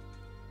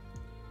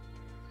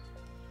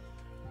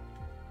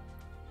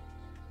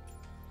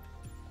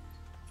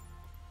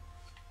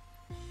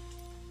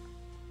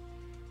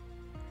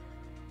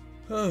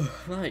 Oh,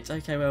 right,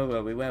 okay, where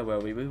were we?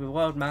 We were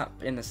world map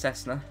in the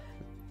Cessna.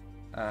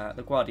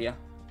 LaGuardia.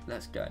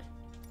 Let's go.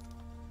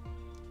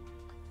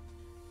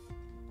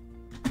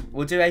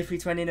 We'll do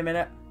A320 in a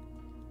minute.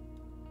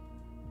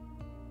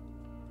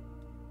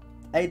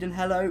 Aiden,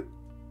 hello.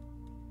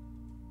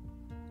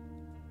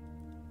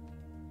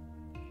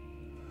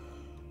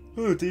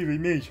 Oh, dearie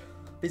me.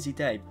 Busy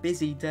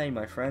day,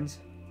 my friends.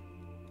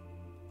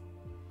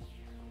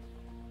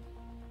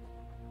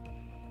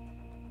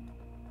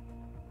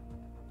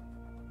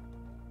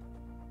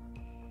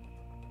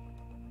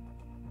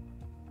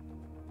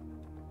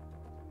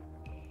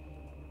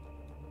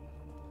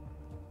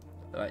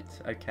 Right,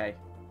 okay.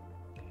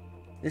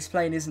 This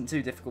plane isn't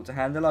too difficult to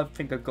handle. I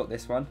think I've got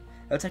this one.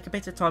 It'll take a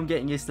bit of time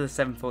getting used to the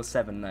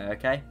 747 though,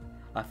 okay?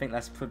 I think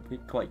that's probably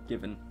quite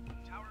given.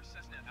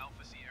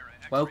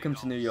 Welcome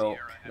to New York.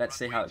 Let's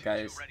see how it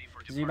goes.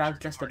 Zoom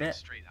out just a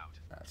bit.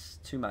 That's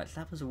too much.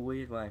 That was a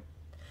weird way.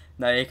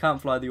 No, you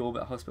can't fly the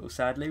orbit hospital,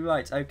 sadly.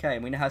 Right, okay,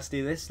 we know how to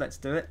do this. Let's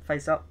do it.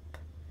 Face up.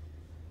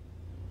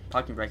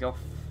 Parking brake off.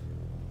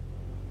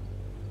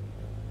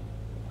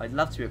 I'd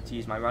love to be able to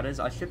use my rudders.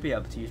 I should be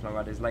able to use my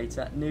rudders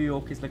later. New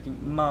York is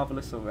looking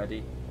marvellous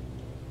already.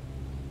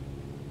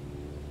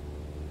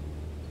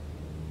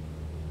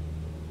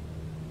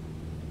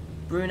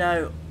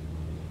 Bruno,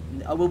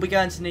 we'll be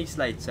going to Nice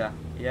later.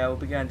 Yeah, we'll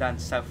be going down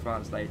to South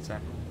France later.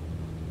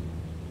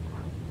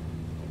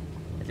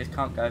 I just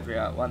can't go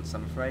everywhere at once,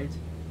 I'm afraid.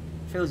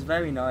 Feels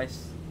very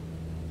nice.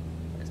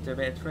 Let's do a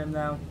bit of trim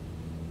now.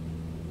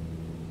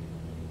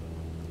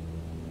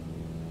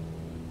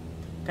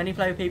 Can you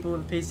play with people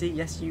with a PC?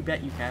 Yes, you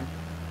bet you can.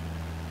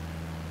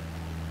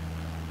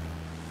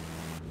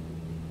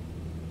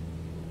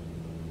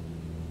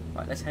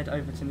 Right, let's head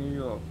over to New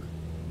York.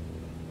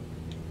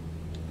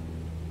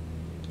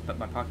 Put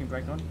my parking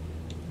brake on.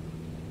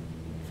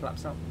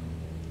 Flaps up.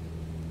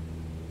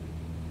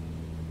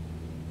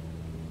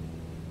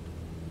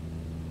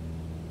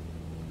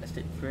 Let's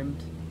get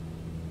trimmed.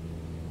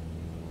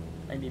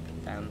 Maybe a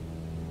bit down.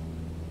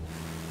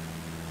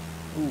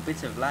 Ooh,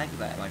 bit of lag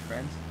there, my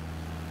friends.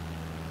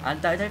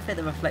 And I don't think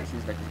the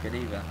reflections look as good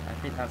either. I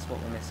think that's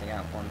what we're missing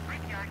out on.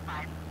 Brickyard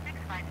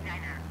 565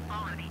 Diner.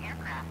 Follow the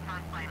aircraft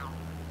on final.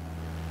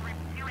 Slip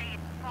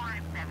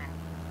 2847.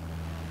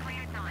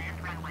 Clear to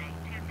land runway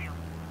 22.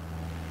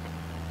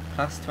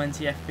 Plus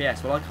 20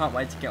 FPS. Well, I can't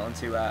wait to get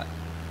onto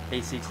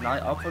PC tonight.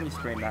 I'll probably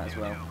stream that as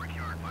well.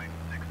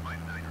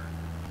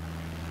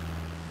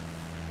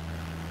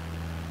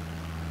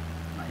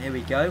 Right, here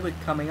we go. We're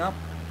coming up.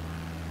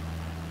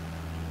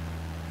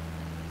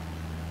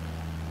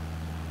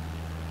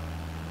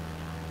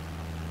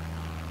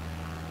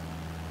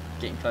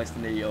 Getting close to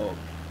New York.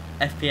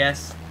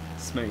 FPS,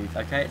 smooth,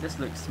 okay? It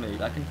just looks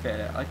smooth. I can feel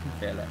it. I can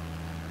feel it.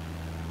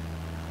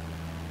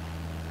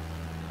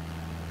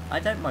 I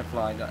don't mind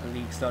flying at a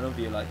league style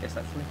view like this,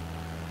 actually.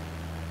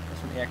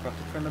 Just want the aircraft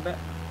to trim a bit.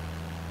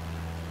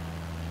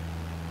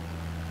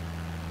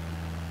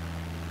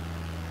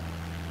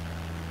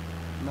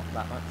 not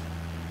that much.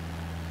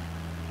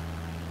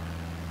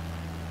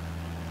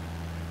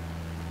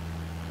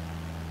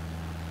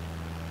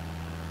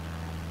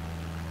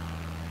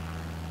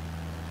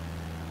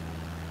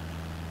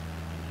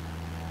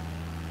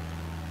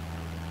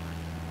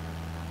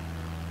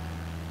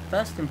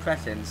 First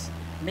impressions,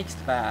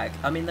 mixed bag.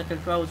 I mean, the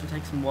controls will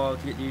take some while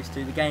to get used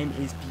to. The game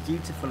is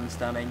beautiful and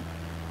stunning.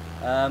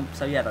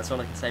 So yeah, that's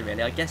all I can say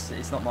really. I guess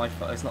it's not my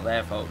fault. It's not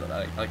their fault that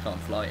I can't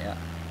fly yet.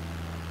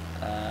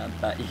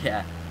 But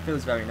yeah,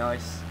 feels very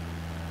nice.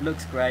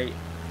 Looks great.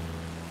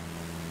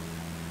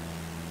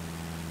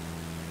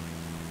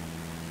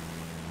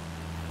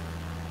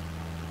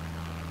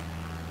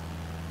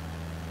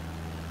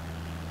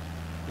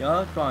 Yeah,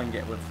 I'll try and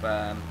get with.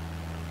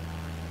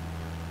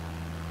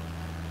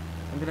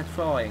 I'm going to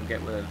try and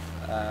get with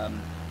a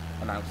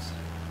mouse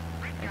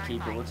and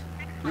keyboard.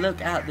 Look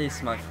at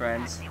this, my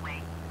friends.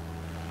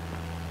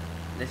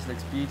 This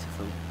looks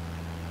beautiful.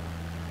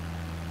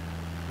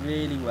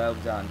 Really well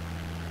done.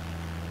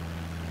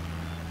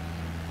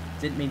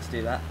 Didn't mean to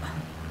do that.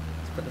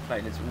 Let's put the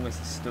plane, it's almost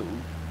a stool.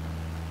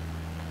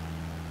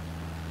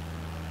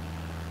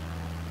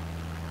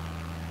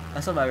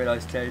 That's not very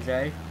nice,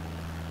 JJ.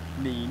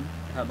 Mean.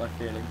 Hurt my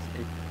feelings.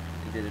 It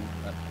didn't.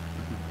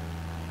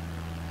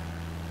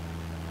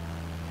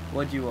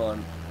 What do you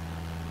want?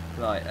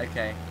 Right,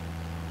 okay.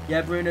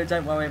 Yeah, Bruno,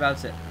 don't worry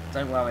about it.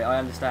 Don't worry, I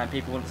understand.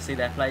 People want to see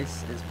their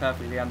place. It's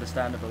perfectly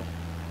understandable.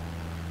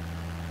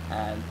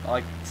 And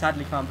I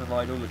sadly can't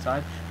provide all the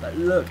time. But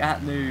look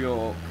at New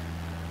York.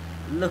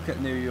 Look at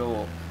New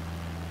York.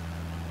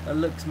 It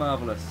looks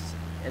marvellous.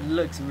 It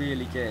looks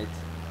really good.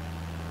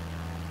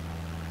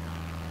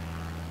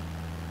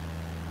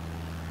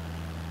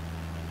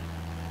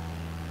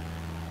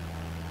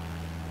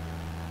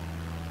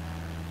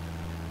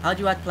 How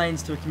do you add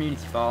planes to a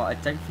community file? I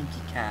don't think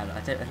you can.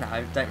 I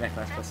don't reckon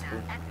that's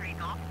possible.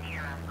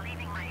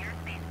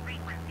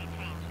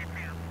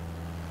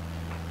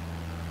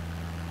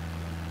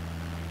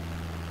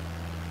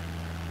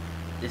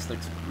 This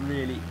looks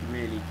really,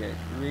 really good.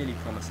 Really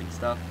promising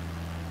stuff.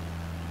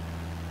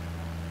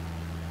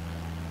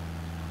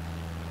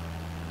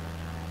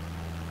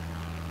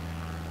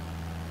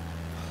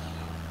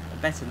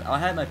 I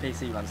hope my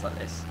PC runs like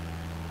this.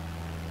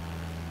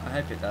 I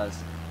hope it does.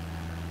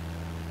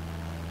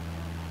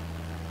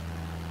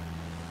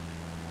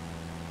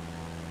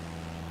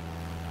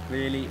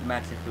 Really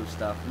magical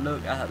stuff.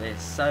 Look at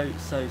this, so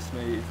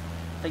smooth.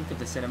 Think of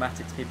the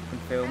cinematics people can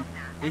film.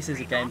 This is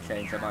a game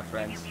changer, my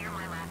friends.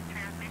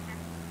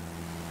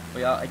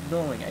 We are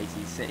ignoring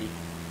ATC.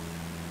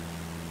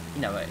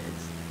 You know what it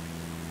is.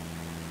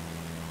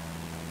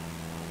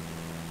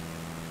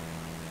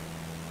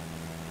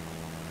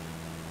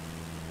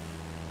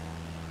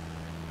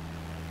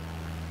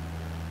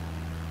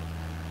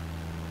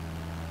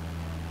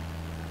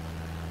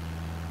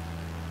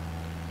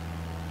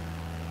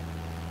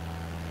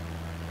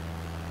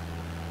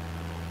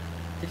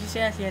 Did you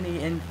see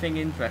anything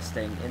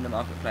interesting in the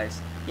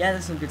marketplace? Yeah,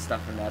 there's some good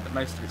stuff in there, but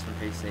most of it's from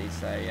PC,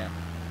 so yeah.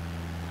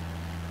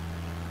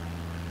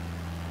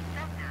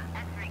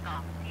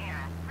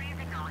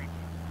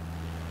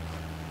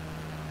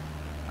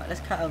 Right,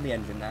 let's cut on the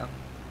engine now.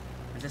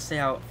 And just see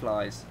how it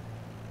flies.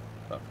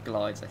 Well,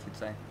 glides, I should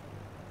say.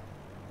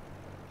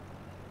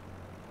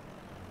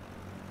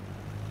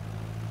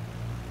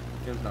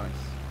 Feels nice.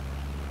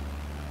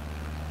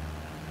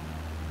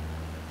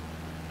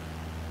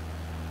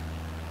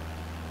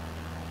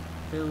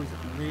 Feels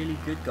really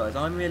good, guys.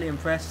 I'm really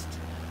impressed.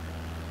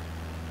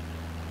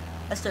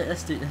 Let's do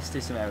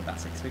some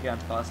aerobatics. We're going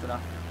fast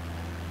enough.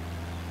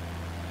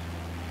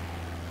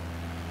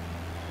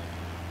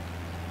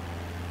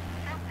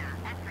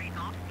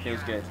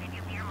 Feels good.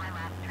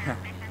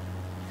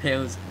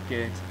 Feels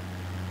good.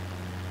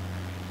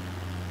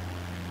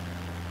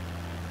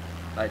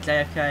 Right,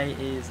 JFK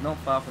is not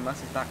far from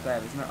us. It's back there,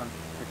 isn't it? I'm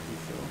pretty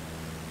sure.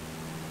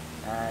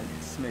 And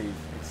it's smooth.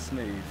 It's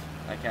smooth.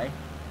 Okay,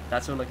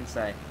 that's all I can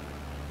say.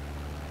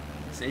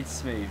 It's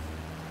smooth.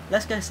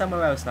 Let's go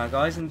somewhere else now,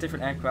 guys, in a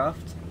different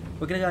aircraft.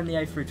 We're going to go on the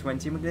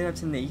A320 and we're going to go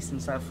to Nice in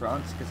South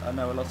France because I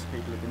know a lot of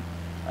people have been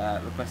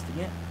requesting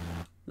it.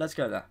 Let's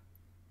go there.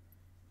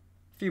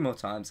 A few more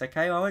times,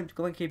 okay? I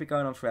won't keep it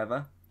going on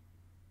forever.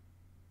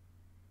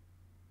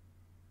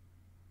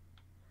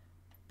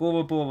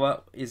 Bora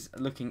Bora is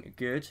looking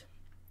good.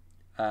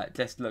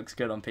 Just looks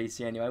good on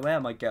PC anyway. Where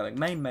am I going?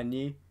 Main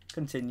menu.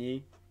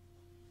 Continue.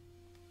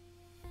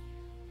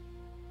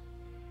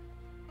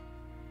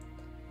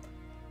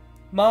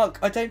 Mark,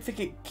 I don't think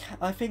it.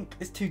 I think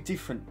it's too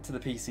different to the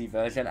PC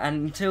version,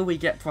 and until we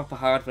get proper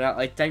hardware,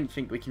 I don't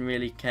think we can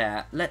really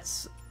care.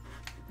 Let's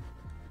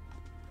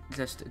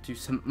just do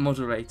some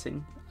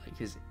moderating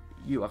because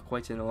you are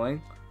quite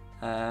annoying.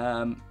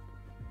 There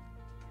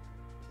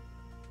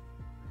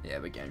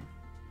we go.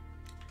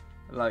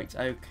 Right,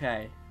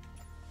 okay.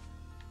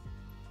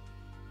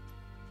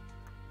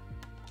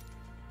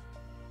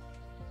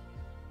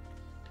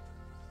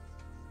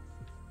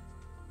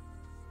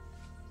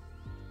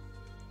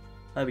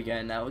 There we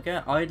go. Now we're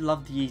going. I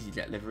love the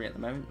EasyJet livery at the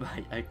moment.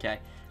 Right, okay.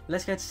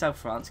 Let's go to South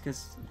France,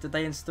 because did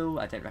they install?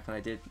 I don't reckon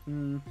they did.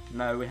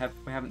 No, we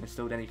haven't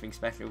installed anything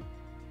special.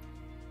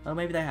 Oh,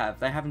 maybe they have.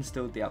 They have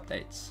installed the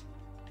updates.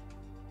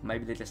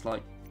 Maybe they just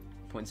like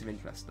points of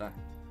interest there.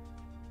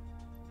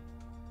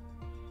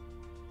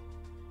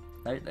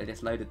 No, they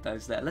just loaded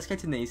those there. Let's go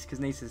to Nice,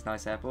 because Nice is a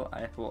nice airport.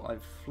 An airport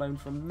I've flown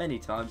from many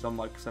times on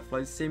Microsoft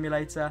Flight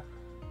Simulator.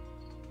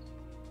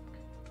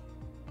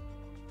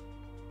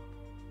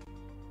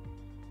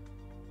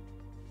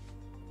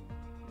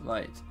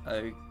 Right,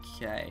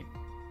 okay.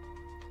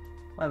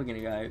 Where are we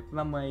going to go?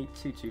 Runway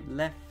 22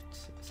 left,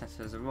 set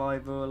as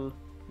arrival.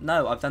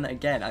 No, I've done it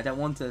again. I don't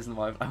want it as an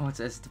arrival, I want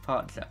it as a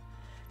departure.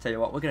 Tell you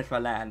what, we're going to try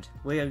land.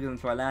 We're going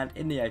to try land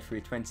in the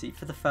A320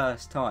 for the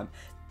first time.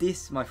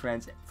 This, my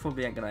friends,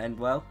 probably ain't going to end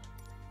well.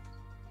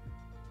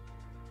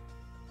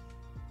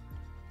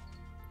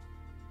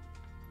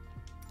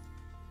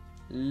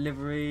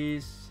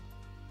 Liveries.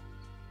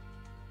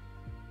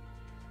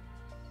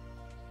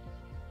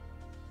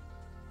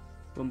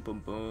 Boom, boom,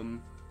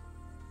 boom.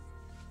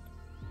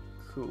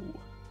 Cool.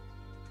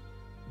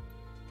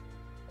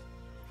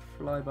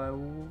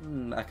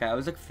 Fly-by-wire. Okay, I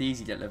was looking for the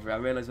easy livery. I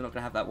realised we're not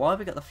going to have that. Why have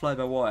we got the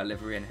fly-by-wire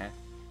livery in here?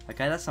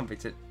 Okay, that's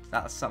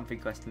something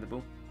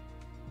questionable.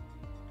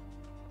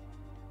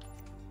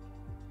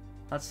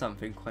 That's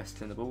something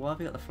questionable. Why have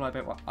we got the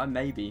fly-by-wire?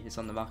 Maybe it's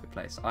on the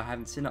marketplace. I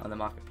haven't seen it on the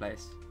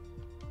marketplace.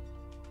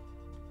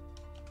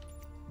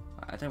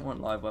 I don't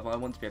want live web. I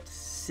want to be able to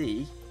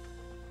see.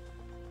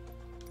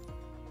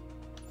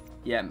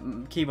 Yeah,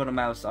 keyboard and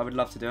mouse. I would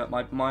love to do it.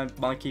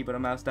 My keyboard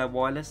and mouse, they're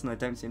wireless and they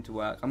don't seem to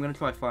work. I'm going to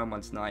try find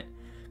one tonight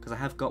because I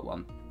have got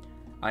one.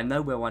 I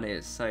know where one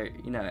is, so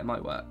you know it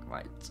might work.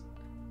 Right.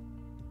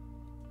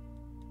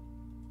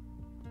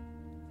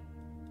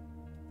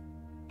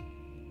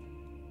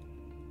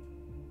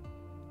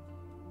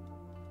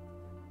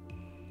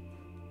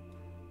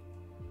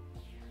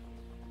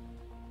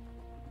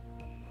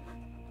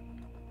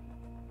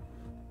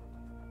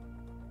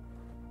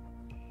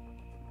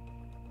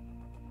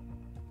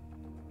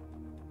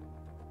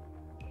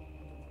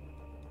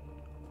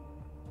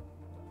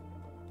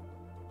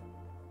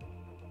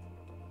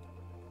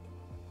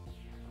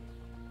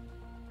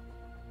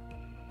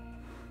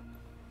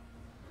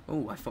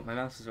 Oh, I thought my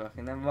mouse was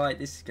working then. Right,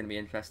 this is going to be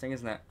interesting,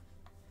 isn't it?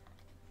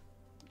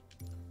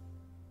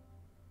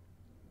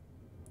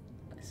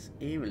 It's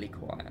eerily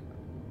quiet.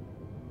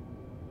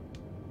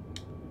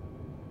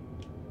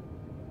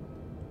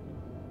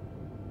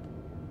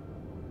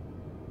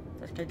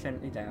 Let's go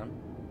gently down.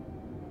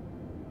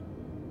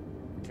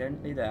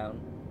 Gently down.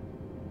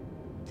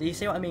 Do you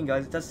see what I mean,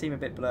 guys? It does seem a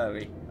bit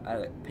blurry,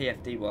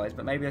 PFD wise,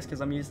 but maybe that's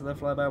because I'm used to the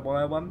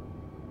fly-by-wire one.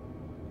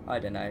 I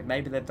don't know.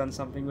 Maybe they've done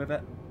something with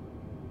it.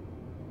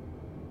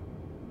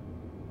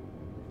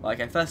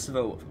 Okay, first of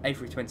all,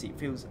 A320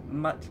 feels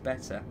much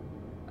better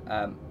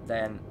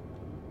than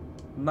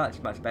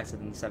much better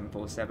than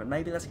 747.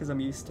 Maybe that's because I'm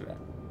used to it,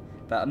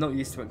 but I'm not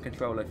used to it in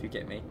controller, if you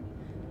get me.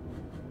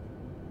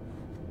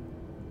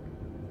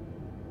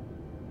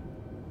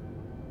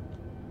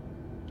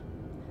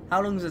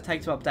 How long does it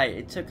take to update?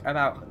 It took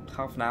about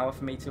half an hour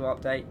for me to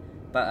update,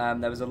 but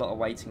there was a lot of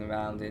waiting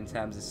around in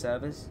terms of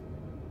servers.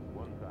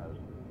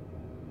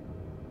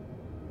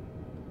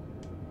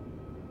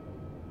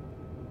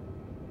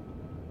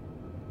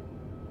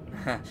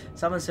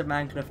 Someone said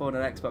man can afford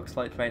an Xbox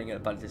flight training and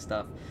a bunch of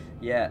stuff.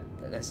 Yeah,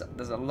 there's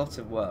a lot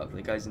of work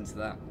that goes into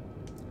that.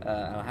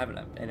 And I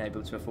haven't been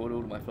able to afford all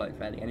of my flight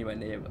training anywhere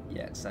near it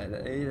yet, so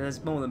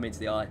there's more than meets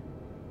the eye.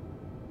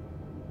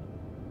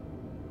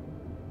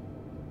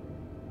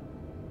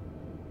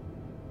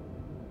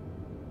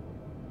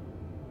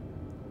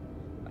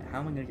 Right, how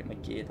am I going to get my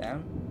gear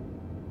down?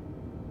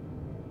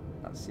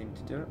 That seemed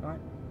to do it, right?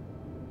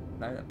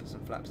 No, that puts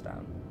some flaps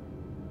down.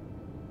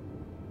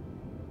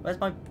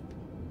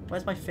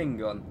 Where's my thing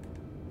gone?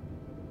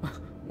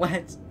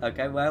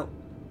 Okay, well,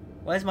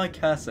 where's my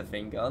cursor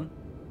thing gone?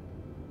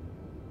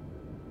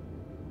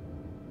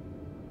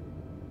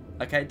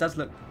 Okay, it does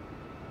look...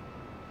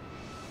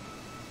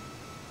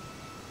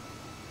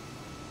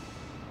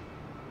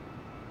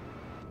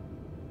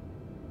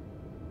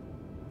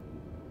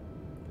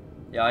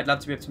 Yeah, I'd love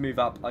to be able to move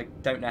up. I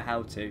don't know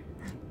how to.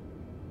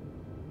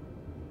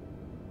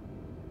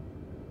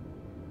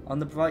 On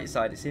the bright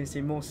side, it seems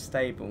to be more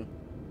stable.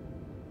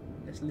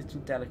 There's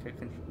little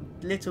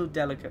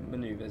delicate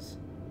manoeuvres.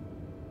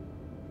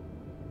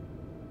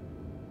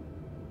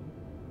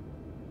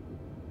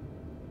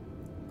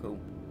 Cool.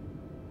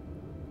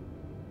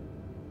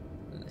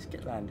 Let's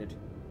get landed.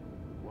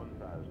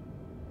 1000.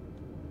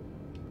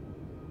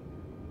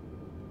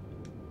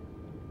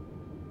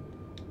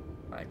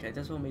 Okay, it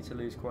does want me to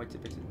lose quite a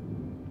bit.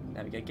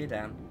 There we go, get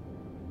down.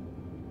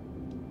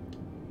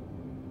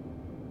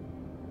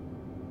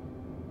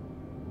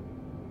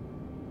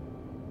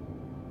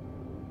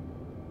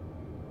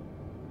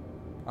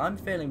 I'm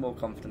feeling more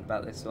confident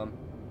about this one.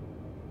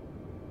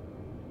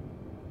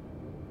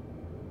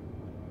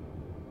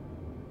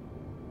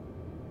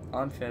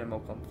 I'm feeling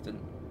more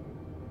confident.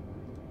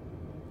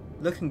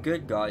 Looking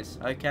good, guys.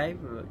 Okay,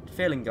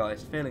 feeling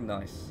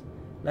nice.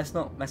 Let's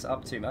not mess it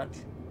up too much.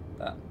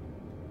 But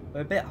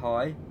we're a bit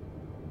high.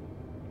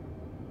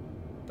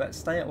 But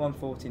stay at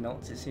 140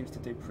 knots. It seems to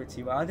do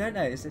pretty well. I don't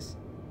know. Is this...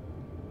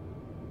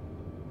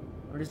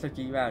 I'm just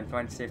looking around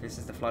trying to see if this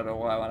is the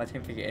fly-by-wire one. I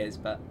don't think it is,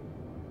 but...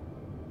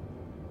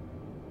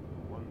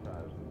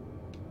 1,000.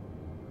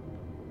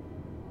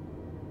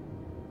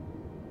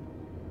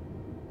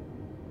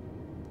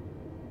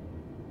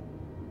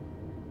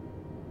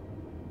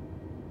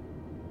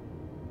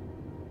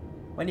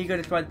 When you go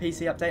to try the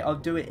PC update, I'll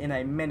do it in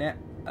a minute,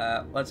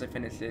 once I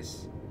finish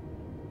this.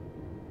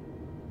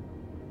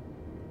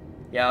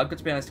 Yeah, I've got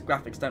to be honest, the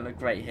graphics don't look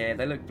great here.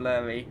 They look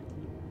blurry.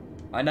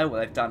 I know what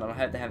they've done, and I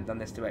hope they haven't done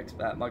this to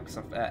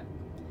Microsoft,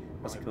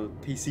 what's it called,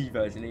 PC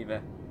version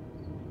either.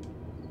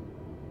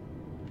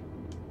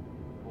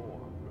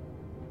 400.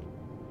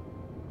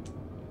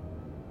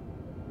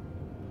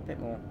 A bit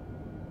more.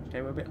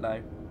 Okay, we're a bit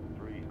low.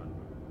 300.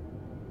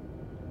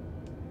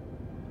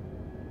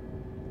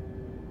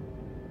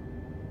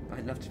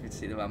 I'd love to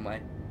see the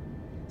runway.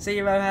 See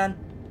you, Rohan!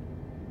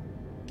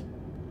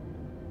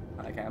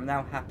 Okay, I'm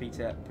now happy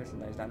to push the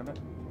nose down a bit.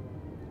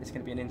 It's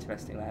going to be an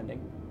interesting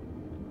landing.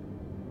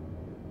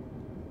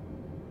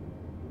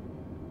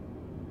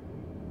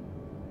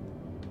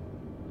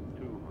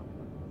 200.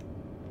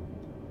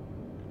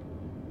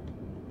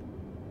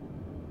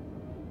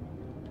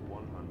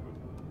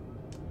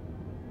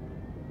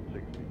 100.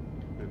 60.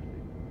 50.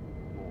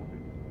 40.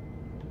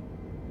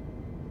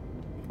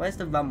 Where's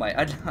the runway?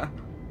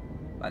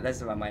 Right, there's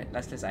the runway.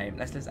 Let's just aim.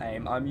 Let's just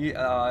aim.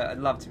 I'd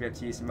love to be able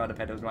to use some rudder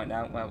pedals right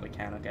now. Well, we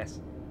can, I guess.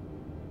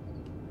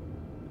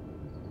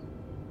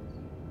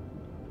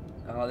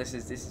 Oh, this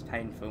is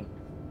painful.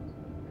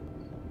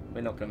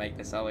 We're not gonna make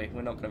this, are we?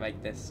 We're not gonna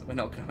make this. We're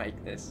not gonna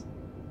make this.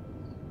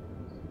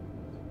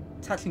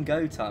 Touch and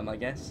go time, I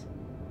guess.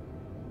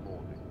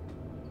 40.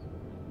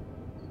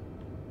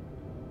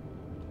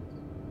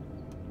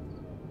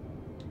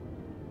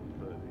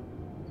 30.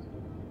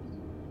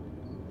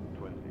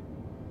 20.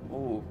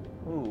 Ooh,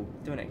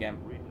 doing it again.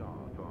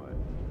 Retard 5.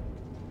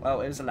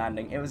 Well, it was a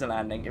landing. It was a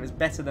landing. It was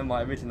better than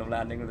my original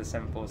landing with the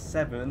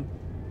 747.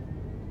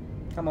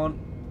 Come on.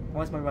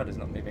 Why is my rudders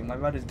not moving? My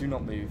rudders do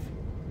not move.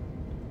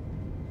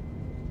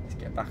 Let's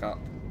get back up.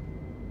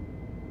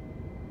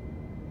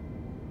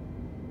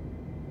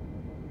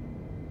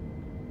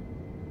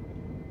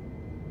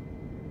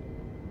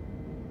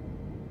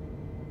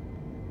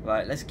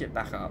 Right, let's get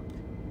back up.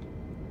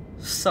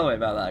 Sorry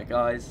about that,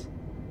 guys.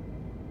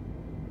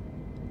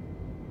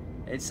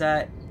 It's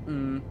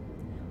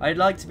I'd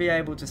like to be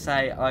able to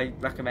say I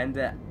recommend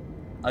it.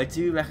 I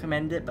do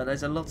recommend it, but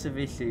there's a lot of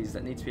issues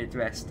that need to be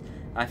addressed.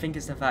 I think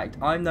it's the fact,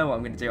 I know what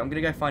I'm going to do. I'm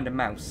going to go find a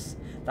mouse.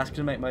 That's going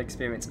to make my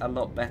experience a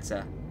lot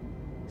better.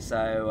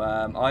 So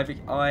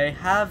I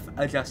have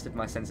adjusted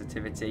my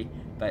sensitivity,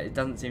 but it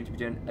doesn't seem to be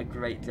doing a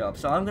great job.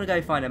 So I'm going to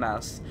go find a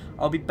mouse.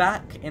 I'll be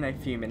back in a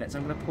few minutes.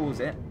 I'm going to pause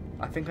it.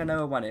 I think I know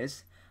where one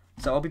is.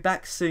 So I'll be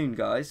back soon,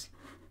 guys.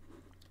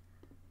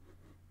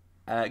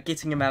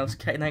 Getting a mouse,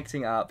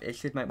 connecting up, it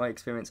should make my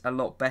experience a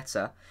lot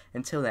better.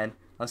 Until then,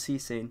 I'll see you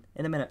soon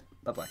in a minute.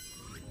 Bye-bye.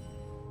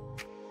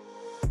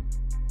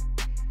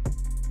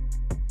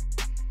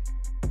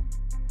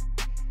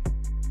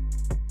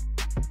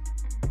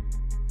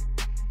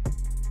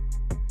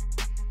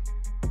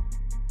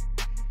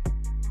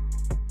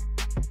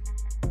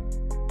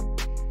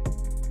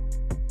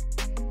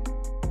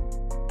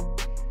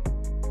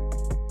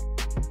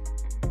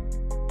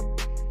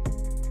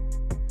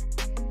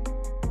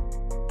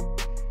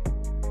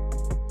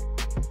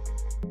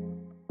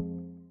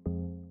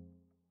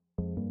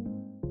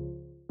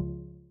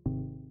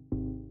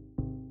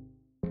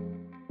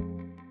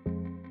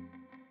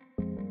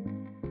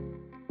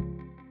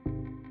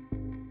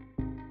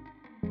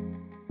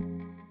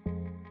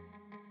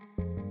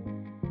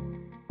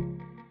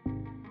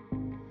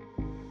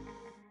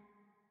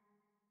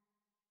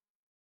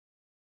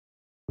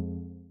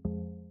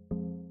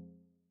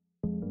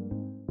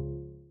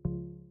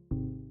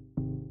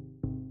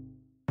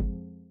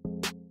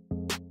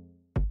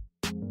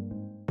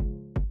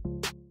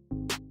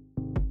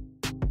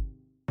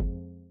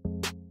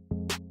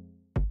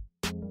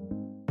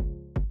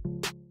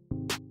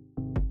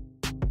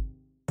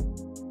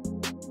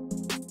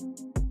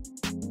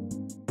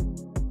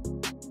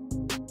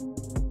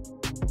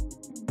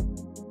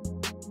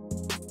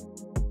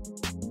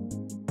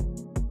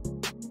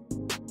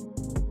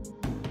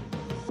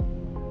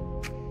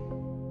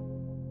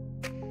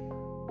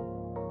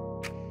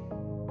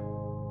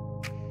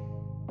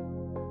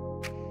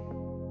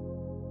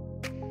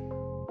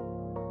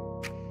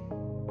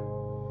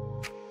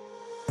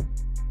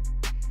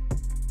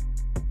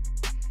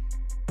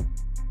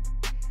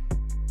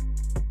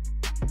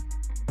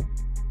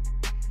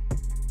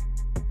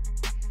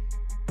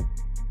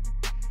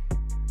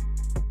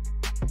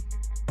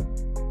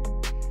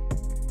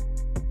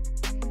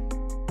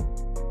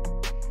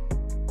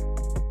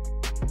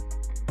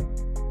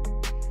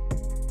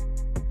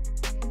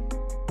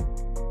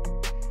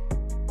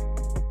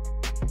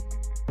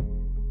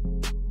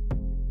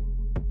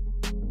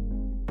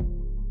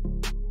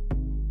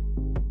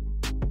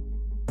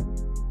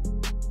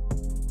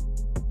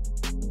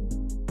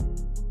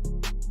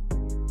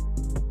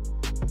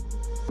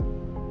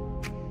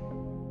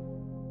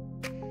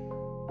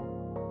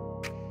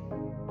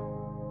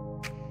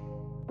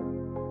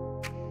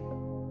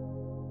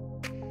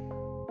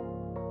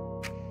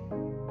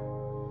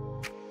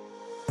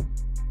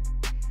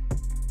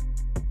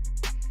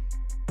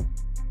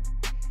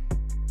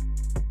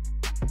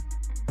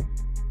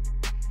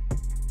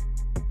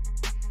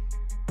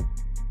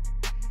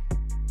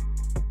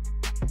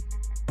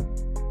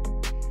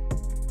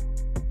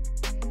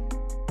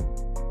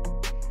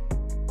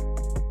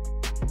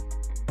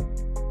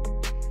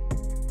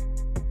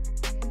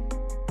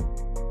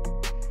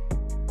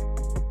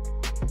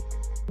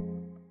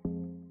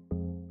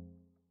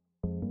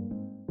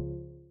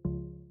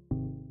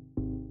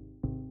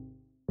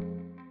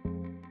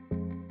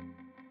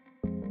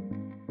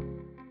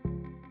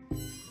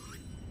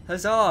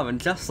 Huzzah! And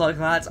just like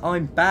that,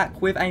 I'm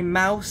back with a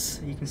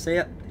mouse. You can see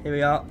it. Here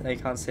we are. No, you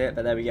can't see it,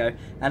 but there we go.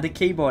 And a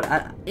keyboard.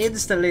 And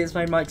instantly, it's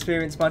made my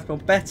experience much more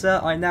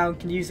better. I now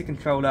can use the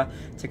controller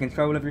to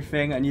control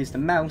everything and use the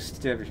mouse to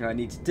do everything I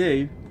need to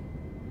do.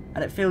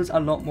 And it feels a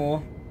lot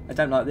more... I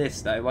don't like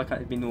this, though. Why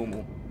can't it be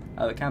normal?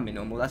 Oh, it can be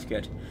normal. That's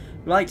good.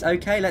 Right,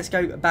 okay, let's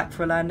go back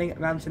for a landing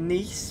around to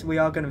Nice. We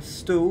are going to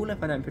stall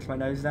if I don't push my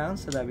nose down,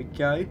 so there we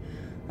go.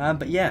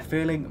 But yeah,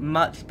 feeling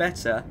much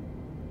better.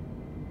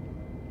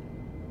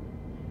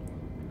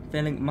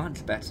 Feeling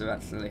much better,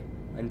 actually.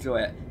 I enjoy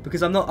it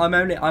because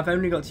I've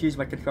only got to use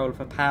my controller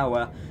for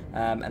power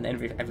and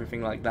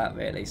everything like that,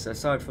 really. So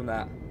aside from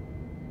that,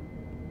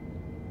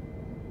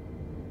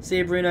 see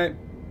you, Bruno.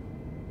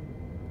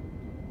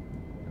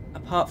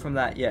 Apart from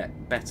that, yeah,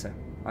 better.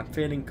 I'm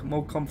feeling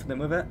more confident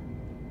with it.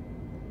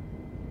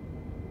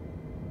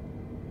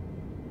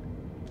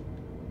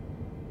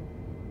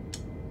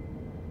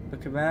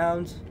 Look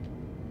around.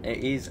 It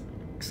is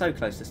so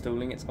close to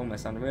stalling, it's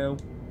almost unreal.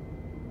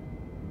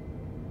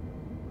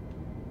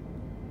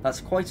 That's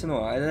quite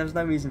annoying. There's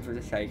no reason for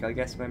it to shake. I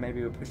guess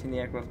maybe we're pushing the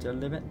aircraft to a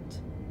limit.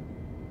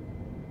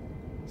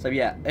 So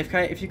yeah,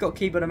 if you've got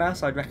keyboard and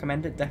mouse, I'd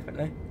recommend it,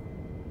 definitely.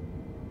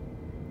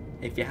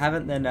 If you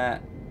haven't, then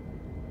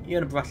you're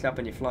going to brush up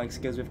on your flying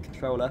skills with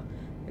controller.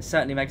 It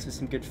certainly makes for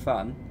some good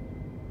fun.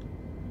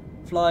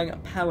 Flying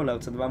parallel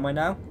to the runway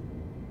now.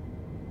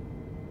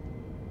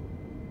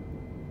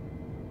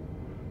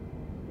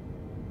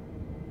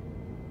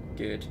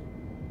 Good.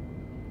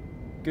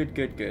 Good,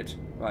 good, good.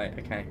 Right,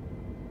 okay.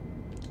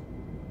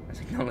 Let's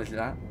acknowledge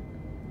that.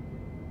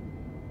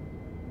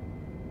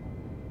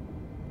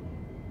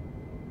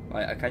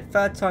 Right, okay.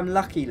 Third time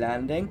lucky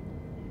landing.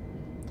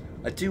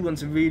 I do want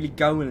to really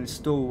go and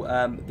install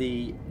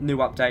the new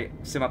update,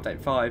 Sim Update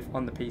 5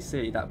 on the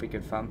PC. That would be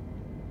good fun.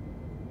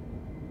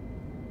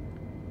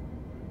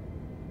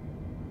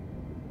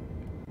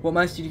 What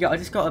mouse did you get? I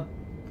just got a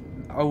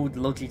old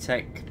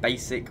Logitech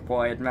basic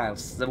wired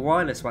mouse. The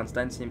wireless ones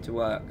don't seem to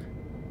work.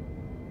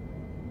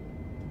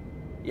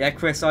 Yeah,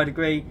 Chris, I'd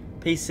agree.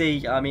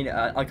 PC, I mean,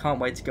 I can't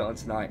wait to get on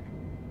tonight.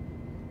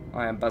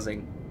 I am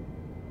buzzing.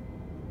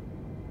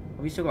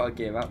 Have we still got a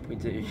gear up? We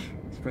do.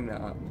 Let's bring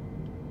that up.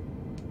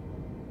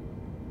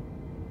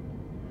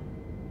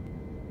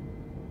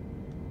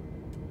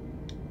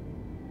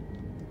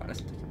 Right,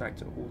 let's take it back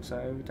to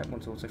auto. Don't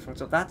want auto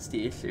throttle. That's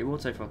the issue.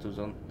 Auto throttle's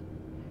on.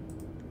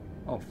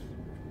 Off.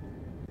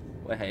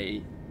 Well,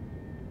 hey.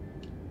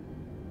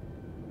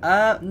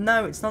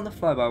 No, it's not the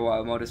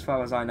fly-by-wire mod as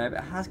far as I know, but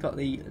it has got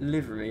the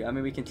livery. I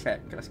mean, we can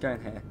check. Let's go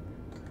in here.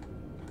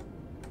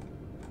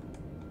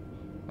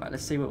 Right,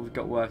 let's see what we've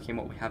got working,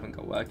 what we haven't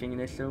got working.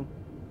 Initial.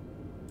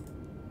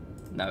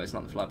 No, it's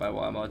not the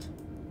fly-by-wire mod.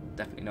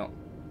 Definitely not.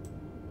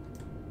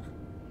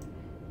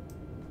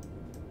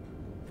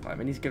 Right,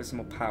 we need to give it some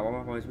more power,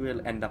 otherwise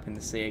we'll end up in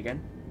the sea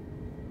again.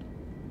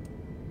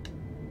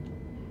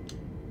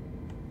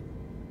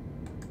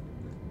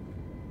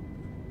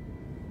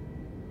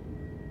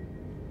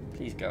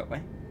 Please go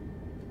away.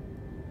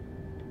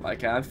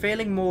 Okay, I'm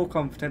feeling more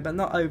confident, but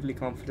not overly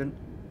confident.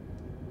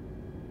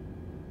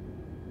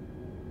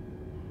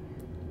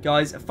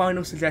 Guys, a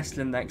final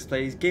suggestion next,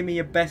 please. Give me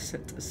your best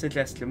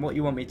suggestion, what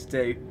you want me to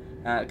do,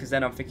 because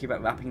then I'm thinking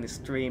about wrapping the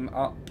stream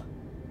up.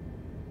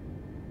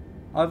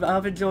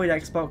 I've enjoyed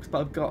Xbox,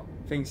 but I've got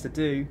things to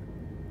do,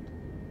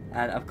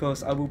 and of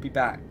course I will be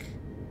back.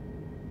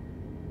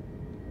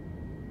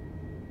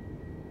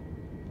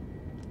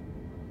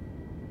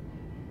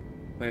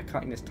 We're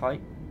cutting this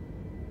tight.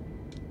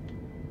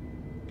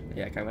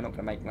 Yeah, okay, we're not going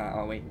to make that,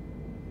 are we?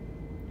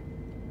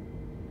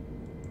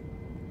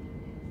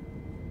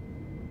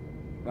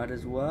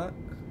 Rudders work.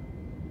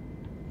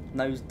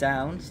 Nose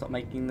down, stop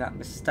making that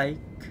mistake.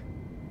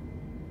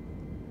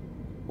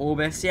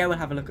 Orbis, yeah, we'll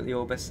have a look at the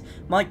Orbis.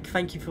 Mike,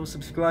 thank you for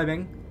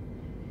subscribing.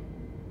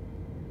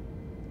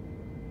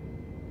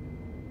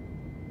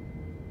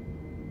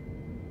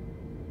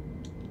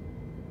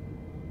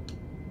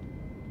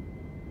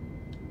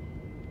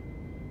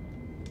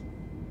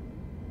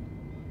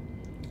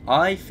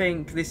 I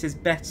think this is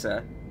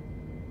better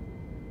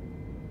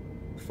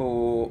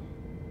for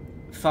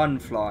fun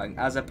flying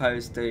as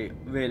opposed to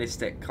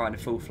realistic kind of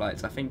full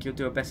flights. I think you'll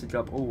do a better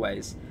job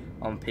always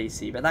on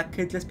PC, but that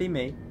could just be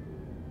me.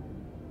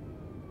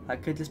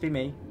 That could just be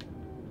me.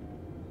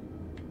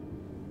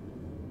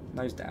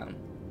 Nose down.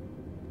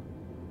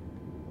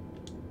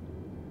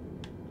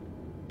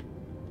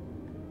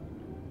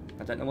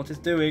 I don't know what it's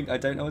doing. I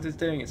don't know what it's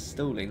doing. It's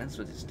stalling. That's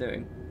what it's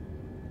doing.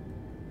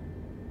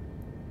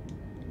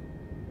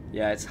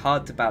 Yeah, it's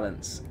hard to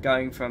balance.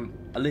 Going from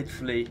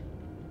literally...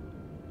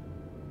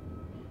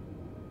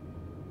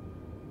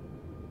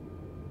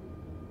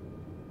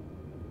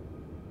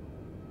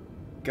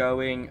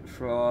 going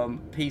from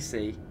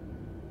PC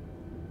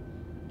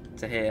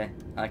to here.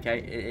 Okay,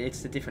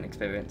 it's a different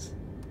experience.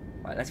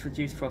 Right, let's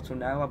reduce throttle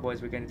now,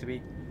 otherwise we're going to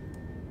be...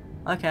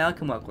 Okay, I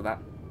can work with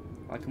that.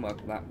 I can work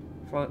with that.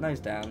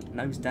 Nose down.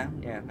 Nose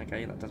down? Yeah,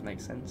 okay, that does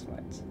make sense.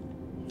 Right.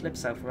 Flip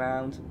self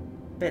around.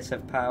 Bits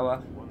of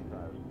power.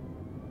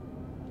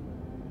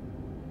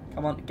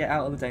 Come on, get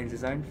out of the danger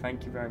zone.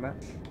 Thank you very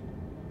much.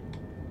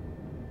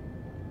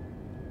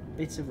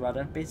 Bit of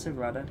rudder,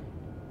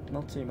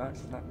 not too much.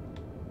 Not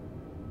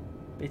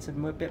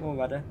bit more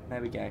rudder.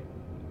 There we go.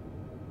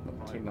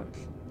 Not too much.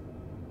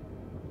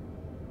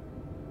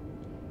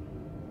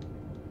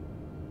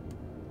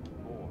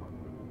 400.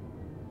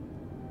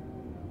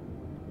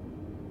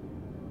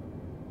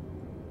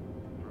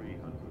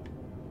 300.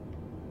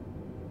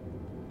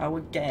 Oh,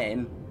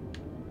 again.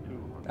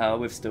 200. Oh,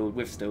 we've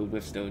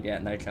stalled. Yeah,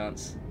 no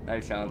chance. No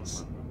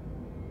chance.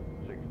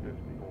 650.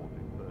 40.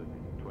 30.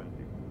 20.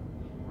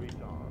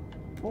 Retard.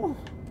 Ooh.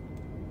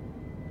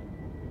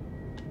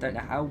 Don't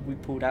know how we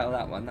pulled out of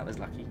that one. That was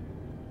lucky.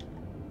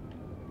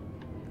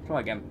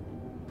 Try again.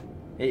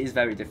 It is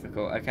very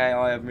difficult. Okay,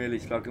 I am really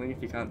struggling.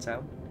 If you can't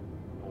tell.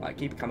 Right,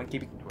 keep it coming.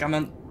 Keep it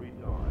coming.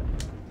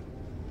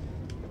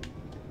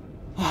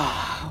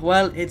 Retard.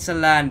 Well, it's a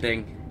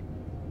landing.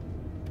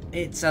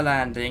 It's a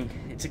landing.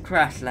 It's a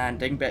crash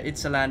landing, but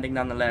it's a landing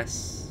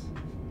nonetheless.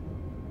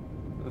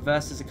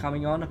 Reversers are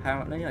coming on.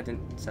 Apparently, I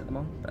didn't set them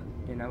on, but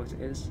you know what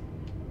it is.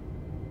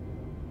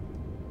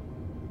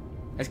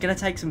 It's going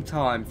to take some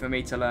time for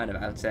me to learn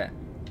about it.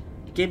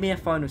 Give me a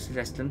final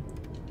suggestion.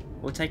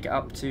 We'll take it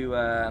up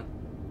to...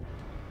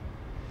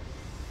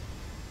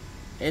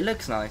 It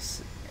looks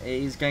nice.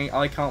 It is going...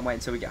 I can't wait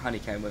until we get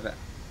honeycomb with it.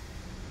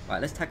 Right,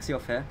 let's taxi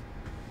off here.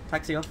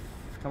 Taxi off.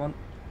 Come on.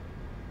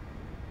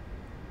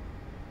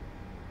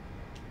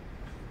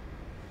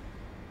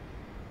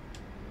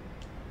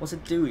 What's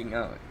it doing?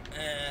 Oh.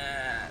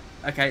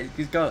 Okay,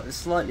 it's got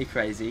slightly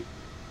crazy.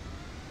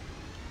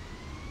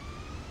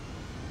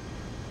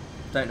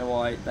 Don't know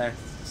why they're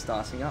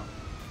starting up.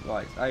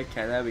 Right,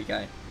 okay, there we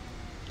go.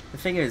 The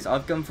thing is,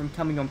 I've gone from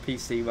coming on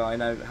PC where I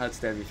know how to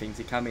do everything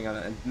to coming on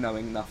it and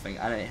knowing nothing,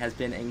 and it has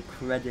been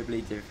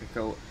incredibly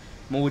difficult.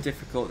 More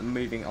difficult than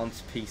moving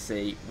onto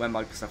PC when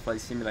Microsoft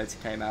Flight Simulator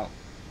came out.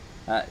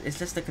 It's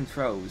just the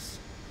controls.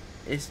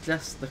 It's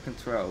just the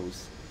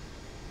controls.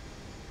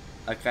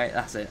 Okay,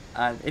 that's it.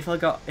 And if I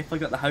got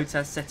the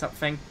hotel setup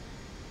thing,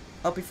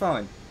 I'll be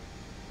fine.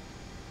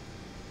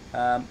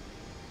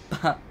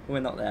 But we're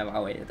not there,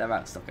 are we? They're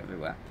out of stock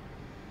everywhere.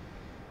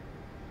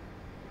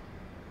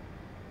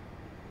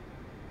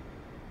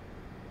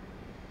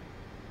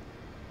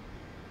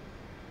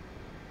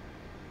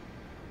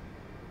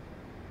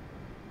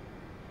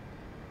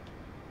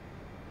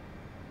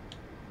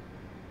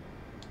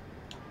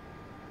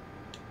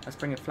 Let's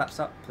bring the flaps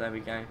up. There we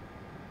go.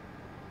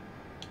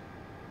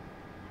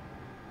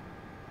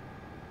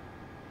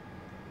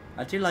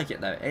 I do like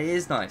it though. It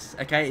is nice.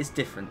 Okay, it's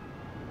different.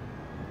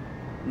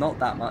 Not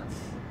that much.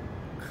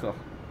 Cool.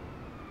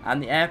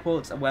 And the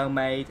airports are well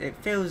made. It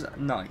feels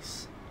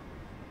nice.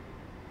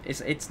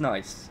 It's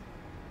nice.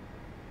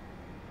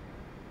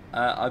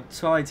 I'm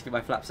trying to get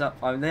my flaps up.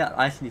 I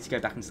actually need to go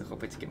back into the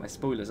cockpit to get my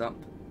spoilers up.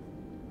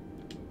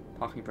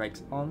 Parking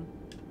brakes on.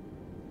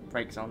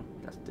 Brakes on.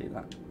 Let's do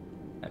that.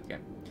 There we go.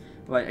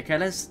 Right. Okay.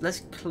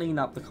 Let's clean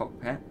up the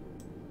cockpit,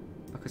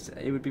 because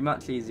it would be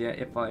much easier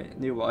if I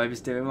knew what I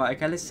was doing. Right.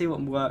 Okay. Let's see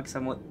what works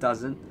and what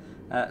doesn't.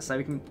 So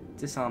we can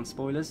disarm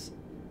spoilers.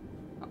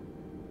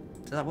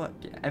 Does that work?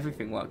 Yeah,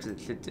 everything works as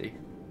it should do.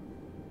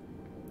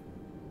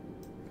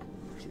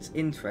 Which is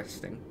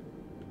interesting.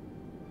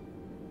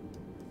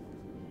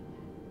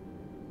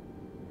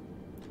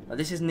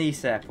 This is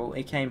Nice Airport.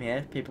 It came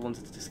here. People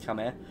wanted to just come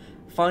here.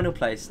 Final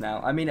place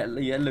now. I mean, it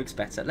looks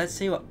better. Let's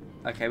see what...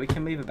 Okay, we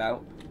can move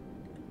about.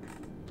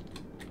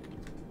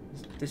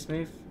 Does this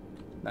move?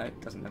 No, it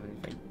doesn't have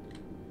anything.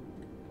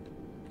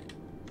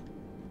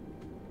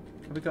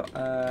 Have we got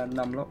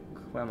numlock?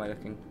 Where am I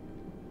looking?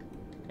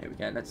 Here we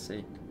go. Let's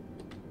see.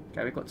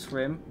 Okay, we've got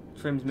trim.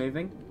 Trim's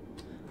moving.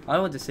 I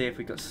want to see if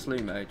we've got slew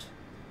mode.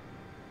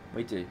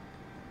 We do.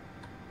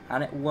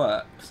 And it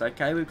works.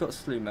 Okay, we've got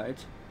slew mode.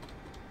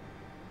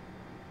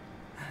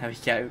 There we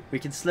go. We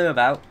can slew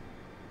about.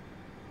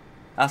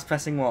 That's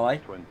pressing Y.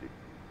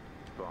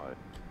 25.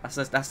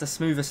 That's the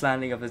smoothest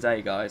landing of the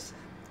day, guys.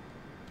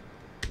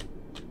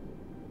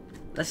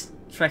 Let's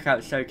check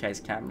out showcase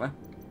camera.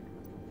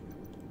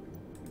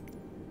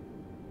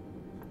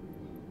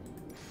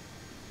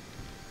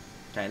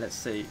 Okay, let's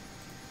see.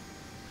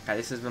 Okay,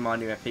 this is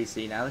reminding me of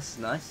PC now. This is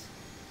nice.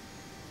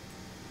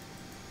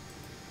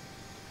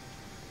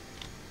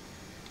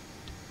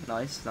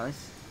 Nice,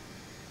 nice.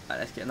 Right,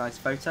 let's get a nice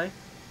photo.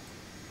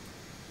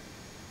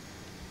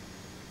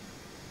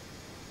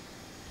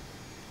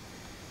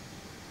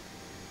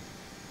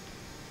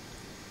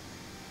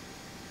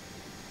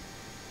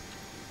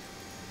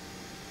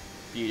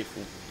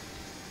 Beautiful.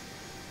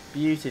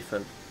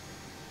 Beautiful.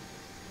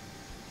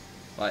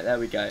 Right, there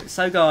we go.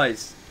 So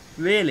guys,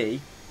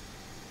 really,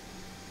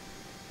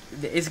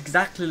 it's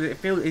exactly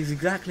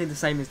the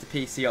same as the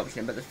PC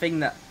option, but the thing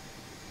that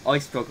I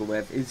struggle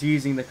with is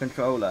using the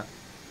controller.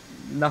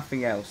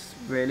 Nothing else,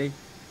 really.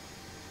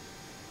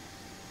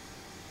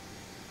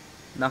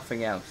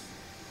 Nothing else.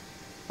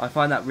 I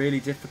find that really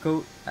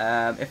difficult.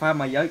 If I have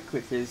my yoke,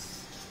 which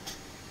is...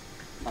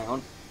 Hang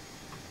on.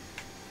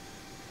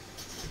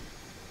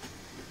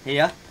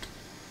 Here.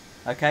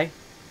 Okay.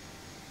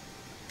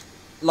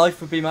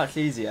 life would be much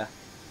easier.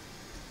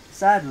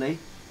 Sadly,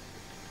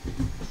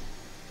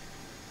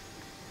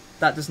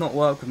 that does not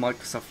work with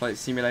Microsoft Flight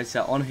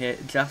Simulator on here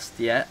just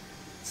yet.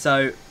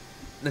 So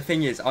the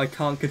thing is, I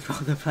can't control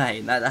the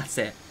plane. That's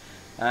it.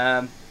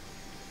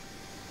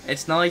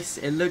 It's nice.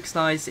 It looks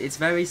nice. It's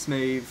very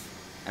smooth,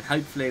 and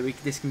hopefully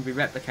this can be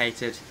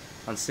replicated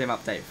on Sim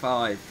Update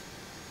 5.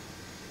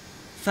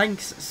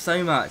 Thanks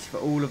so much for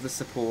all of the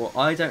support.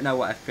 I don't know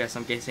what FPS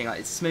I'm getting.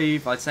 It's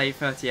smooth. I'd say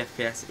 30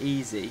 FPS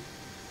easy.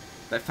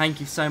 But thank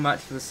you so much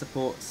for the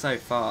support so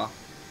far.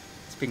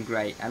 It's been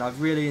great, and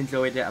I've really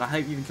enjoyed it, and I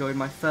hope you've enjoyed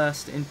my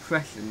first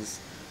impressions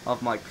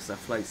of Microsoft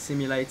Flight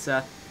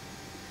Simulator.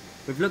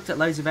 We've looked at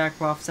loads of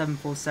aircraft,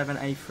 747,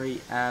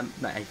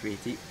 not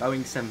A380,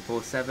 Boeing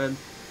 747,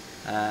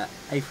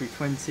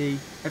 A320,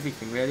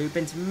 everything really. We've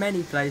been to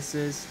many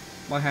places,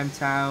 my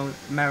hometown,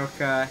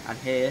 America, and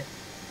here,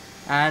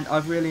 and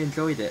I've really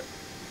enjoyed it.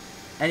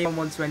 Anyone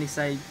wants to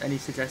say any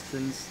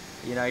suggestions,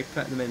 you know,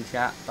 put them in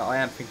chat, but I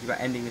am thinking about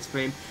ending the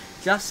stream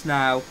just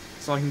now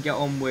so I can get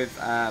on with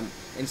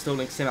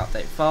installing Sim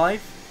Update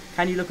 5.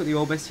 Can you look at the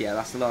Orbis? Yeah,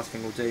 that's the last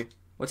thing we'll do.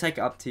 We'll take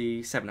it up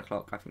to 7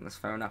 o'clock, I think that's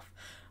fair enough.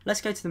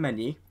 Let's go to the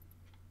menu.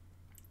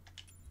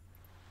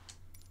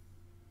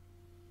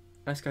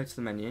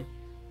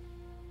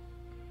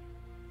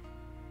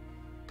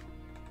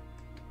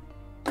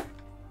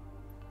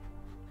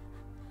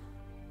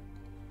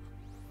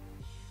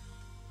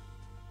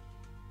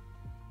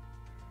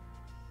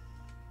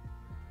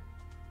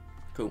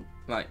 Cool.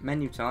 Right,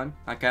 menu time.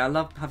 Okay, I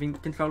love having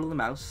control of the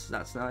mouse.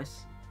 That's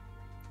nice.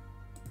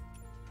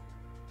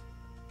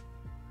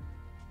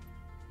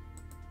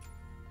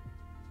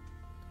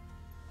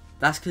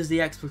 That's because the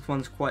Xbox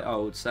One's quite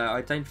old, so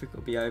I don't think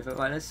it'll be over.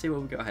 Right, let's see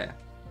what we've got here.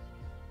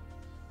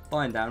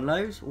 Buy and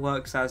download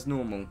works as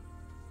normal.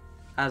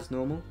 As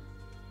normal.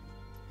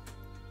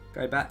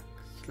 Go back.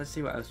 Let's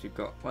see what else we've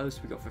got. What else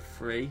we got for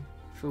free?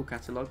 Full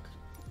catalogue.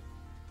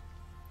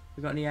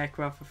 We got any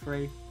aircraft for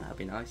free? That'd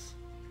be nice.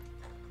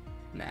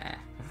 Nah.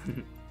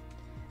 They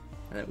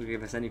don't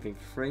give us anything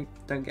for free.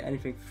 Don't get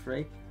anything for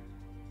free.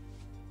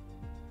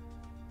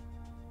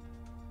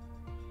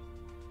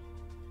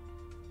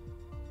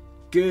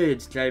 Good,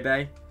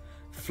 JB.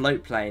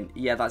 Float plane.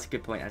 Yeah, that's a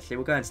good point, actually.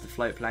 We'll go into the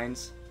float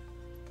planes.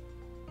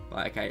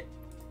 Right, okay.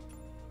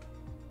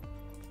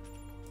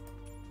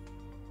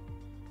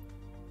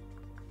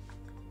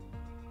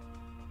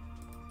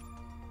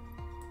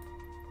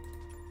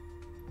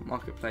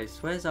 Marketplace.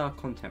 Where's our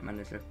content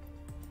manager?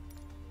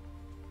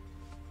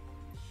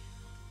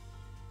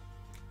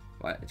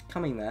 Right, it's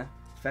coming there.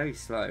 It's very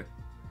slow.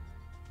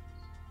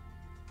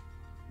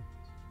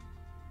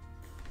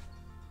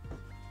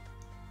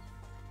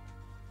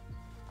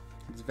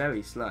 It's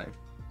very slow.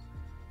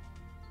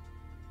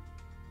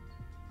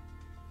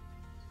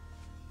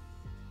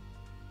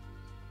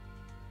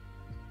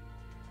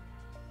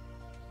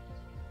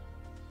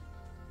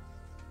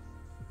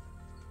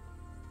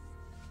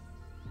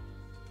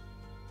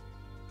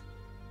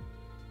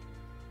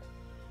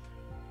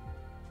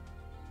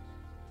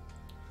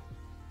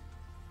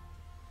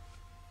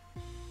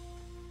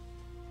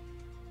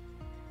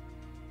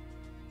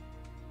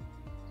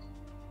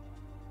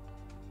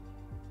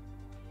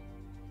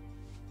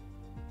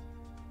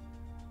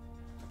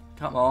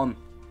 Come on.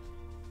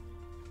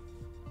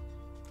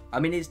 I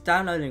mean, it's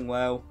downloading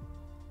well.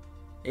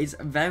 It's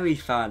very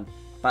fun.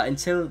 But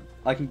until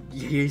I can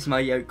use my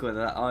yoke with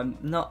it, I'm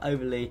not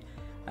overly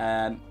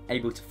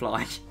able to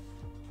fly.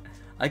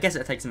 I guess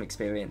it'll take some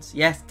experience.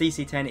 Yes,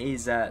 DC-10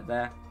 is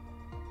there.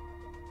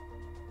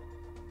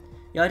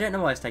 Yeah, I don't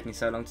know why it's taking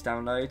so long to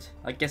download.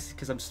 I guess it's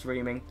because I'm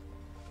streaming.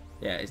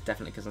 Yeah, it's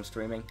definitely because I'm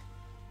streaming.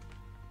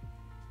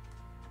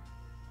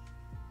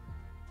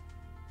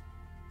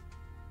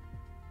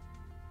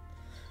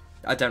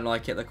 I don't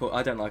like it.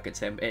 I don't like it,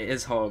 Tim. It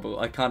is horrible.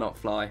 I cannot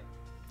fly.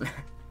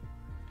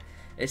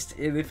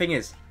 The thing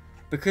is,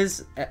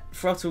 because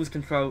throttle's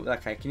control.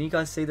 Okay, can you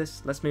guys see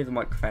this? Let's move the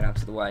microphone out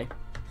of the way.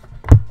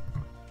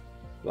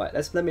 Right.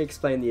 Let me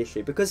explain the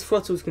issue. Because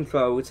throttle's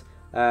controlled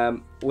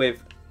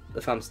with the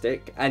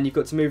thumbstick, and you've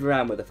got to move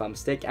around with the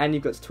thumbstick, and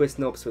you've got to twist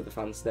knobs with the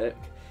thumbstick.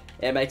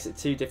 It makes it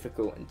too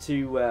difficult and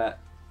too.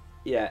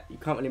 Yeah, you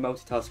can't really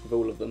multitask with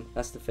all of them.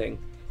 That's the thing.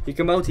 You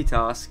can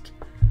multitask,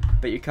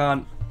 but you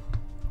can't.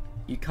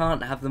 You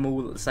can't have them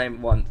all at the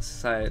same once,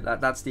 so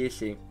that's the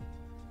issue.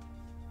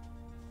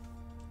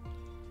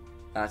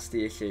 That's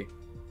the issue.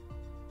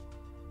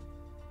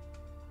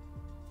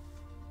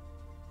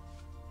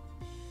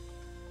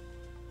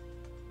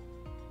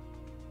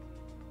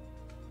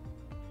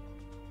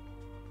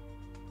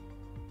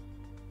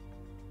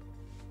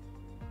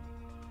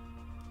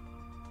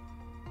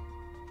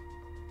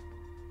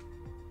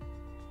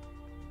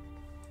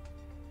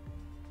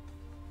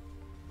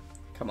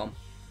 Come on.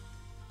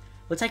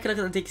 We'll take a look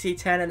at the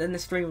DC-10 and then the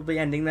stream will be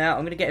ending there. I'm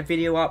going to get a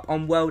video up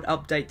on World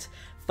Update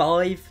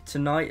 5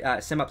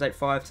 tonight, Sim Update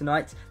 5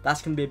 tonight.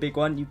 That's going to be a big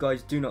one. You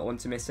guys do not want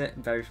to miss it.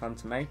 Very fun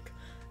to make.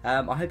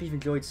 I hope you've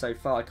enjoyed so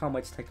far. I can't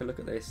wait to take a look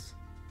at this.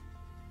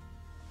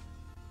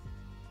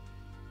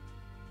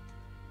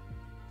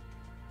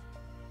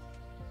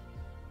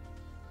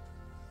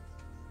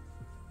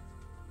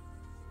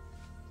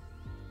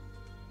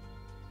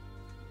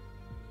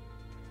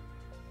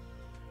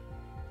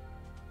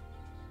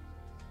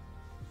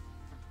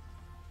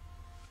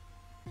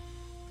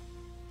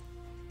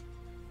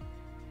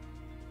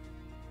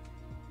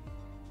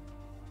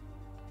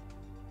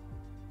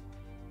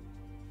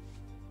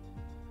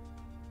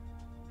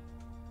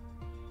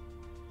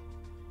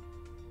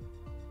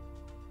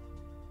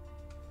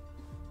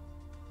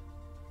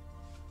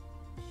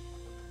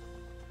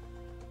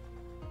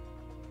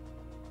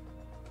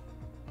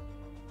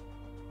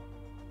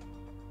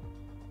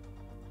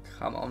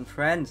 Come on,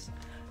 friends.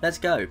 Let's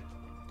go.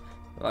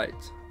 Right.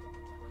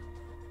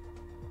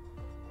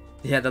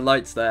 Yeah, the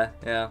light's there.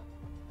 Yeah.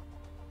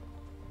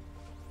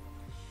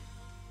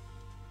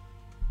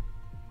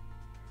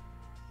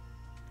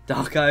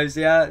 Darkos,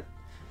 yeah.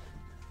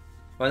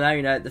 Well, now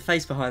you know the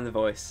face behind the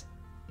voice.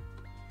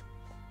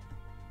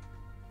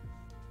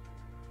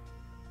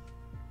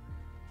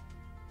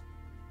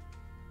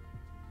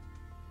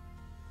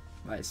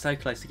 Right, it's so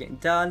close to getting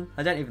done.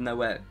 I don't even know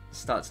where it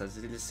starts as.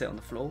 Does it just sit on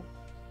the floor?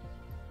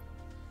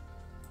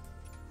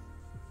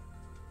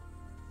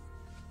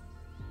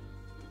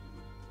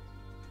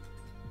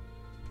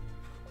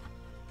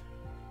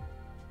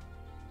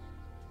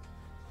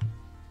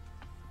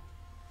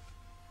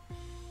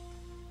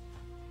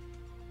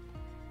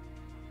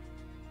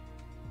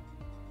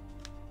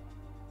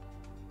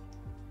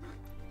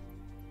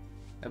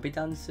 It'll be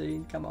done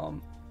soon, come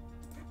on.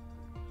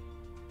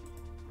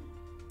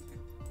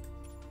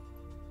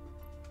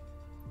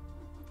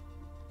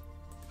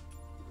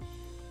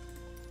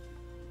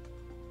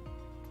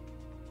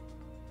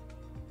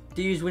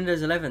 Do you use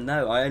Windows 11?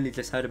 No, I only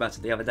just heard about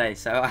it the other day,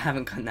 so I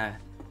haven't got no.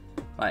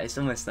 Right, it's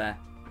almost there.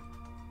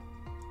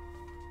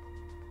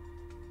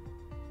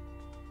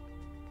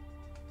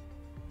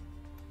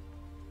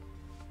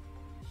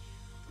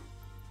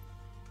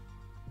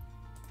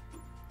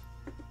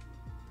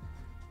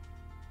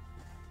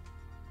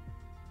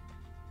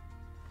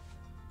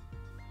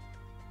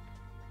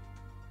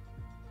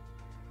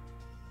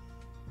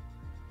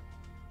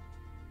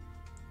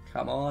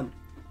 Come on.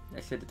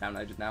 They should have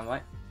downloaded now,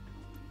 right?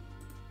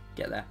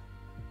 Get there.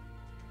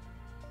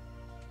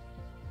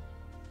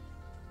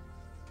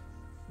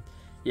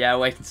 Yeah,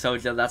 Awakened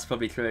Soldier, that's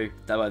probably true.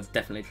 That was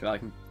definitely true. I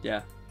can,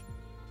 yeah.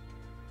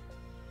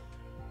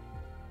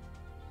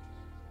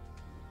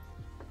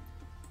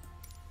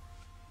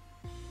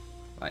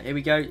 Right, here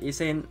we go. It's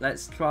in.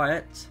 Let's try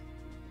it.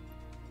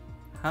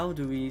 How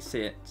do we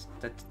see it?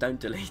 Don't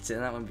delete it.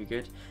 That wouldn't be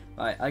good.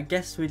 Right, I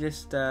guess we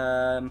just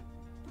go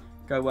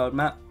world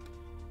map.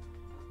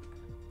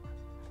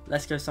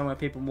 Let's go somewhere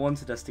people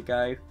wanted us to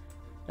go.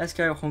 Let's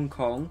go Hong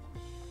Kong.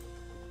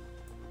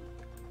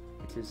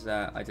 Which is,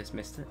 I just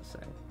missed it, so.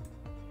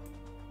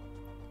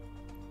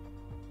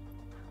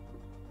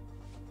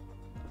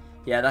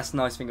 Yeah, that's the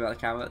nice thing about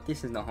the camera.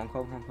 This is not Hong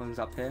Kong. Hong Kong's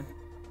up here.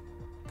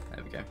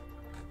 There we go.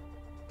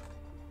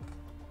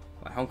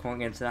 Right, Hong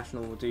Kong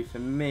International will do for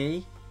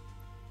me.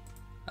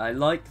 I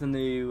like the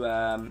new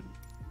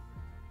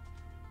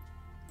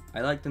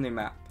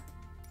map.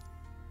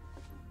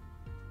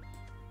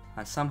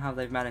 And somehow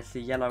they've managed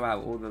to yellow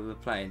out all of the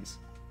planes.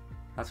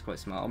 That's quite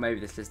smart. Or maybe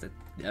this is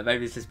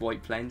maybe it's just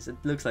white planes. It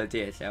looks like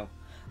DHL.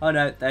 Oh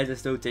no, they're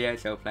just all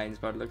DHL planes,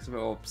 but it looks a bit,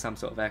 or some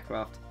sort of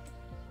aircraft.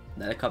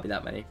 No, there can't be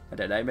that many. I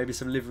don't know. Maybe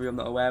some livery I'm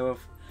not aware of.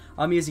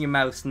 I'm using a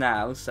mouse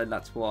now, so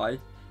that's why.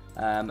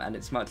 And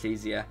it's much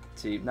easier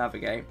to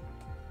navigate.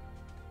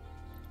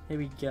 Here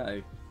we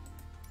go.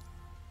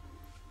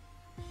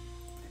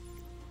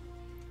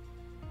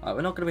 Alright,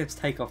 we're not going to be able to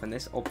take off in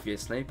this,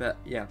 obviously, but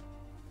yeah.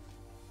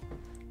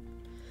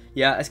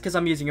 Yeah, it's because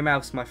I'm using a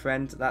mouse, my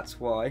friend, that's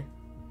why.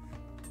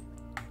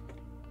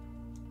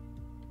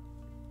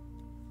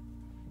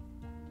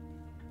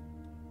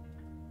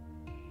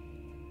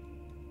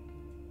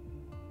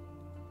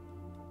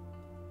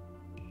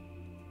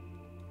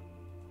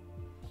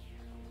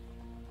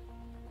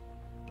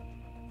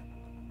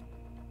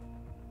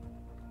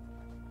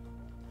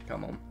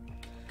 Come on.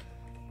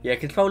 Yeah,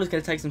 controller's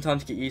going to take some time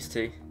to get used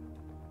to.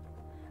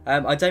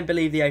 I don't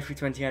believe the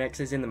A320NX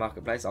is in the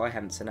marketplace. I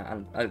haven't seen it,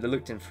 and I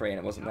looked in free and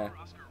it wasn't there.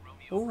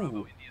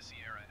 Ooh.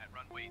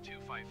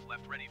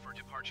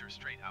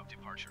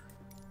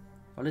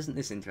 Well, isn't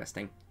this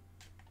interesting?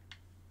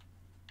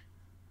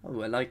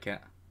 Oh, I like it.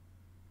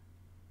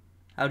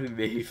 How do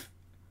we move?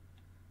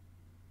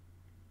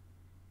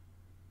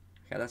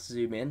 Okay, let's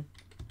zoom in.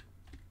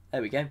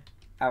 There we go.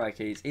 Arrow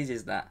keys, easy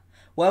as that.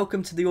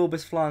 Welcome to the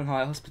Orbis Flying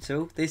High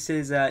Hospital. This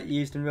is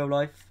used in real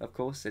life, of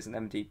course. It's an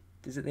MD.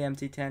 Is it the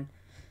MT-10?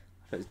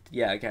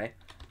 Yeah, okay.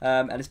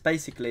 And it's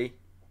basically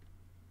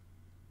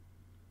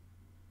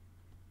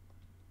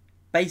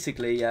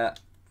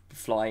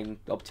flying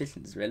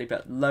opticians, really,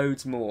 but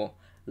loads more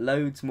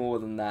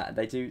than that.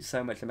 They do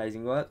so much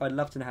amazing work. I'd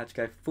love to know how to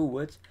go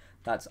forward.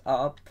 That's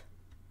up.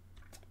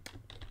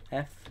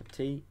 F,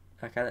 T.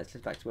 Okay, let's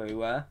just back to where we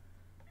were.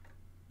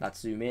 Let's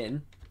zoom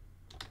in.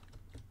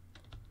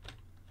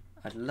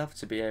 I'd love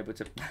to be able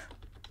to.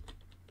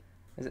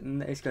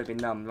 It's going to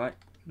be none, right?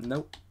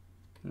 Nope.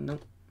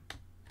 Nope.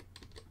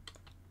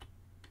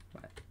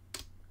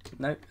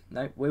 Right.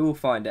 Nope. We will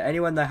find it.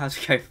 Anyone know how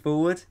to go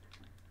forward?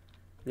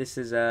 This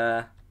is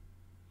Right,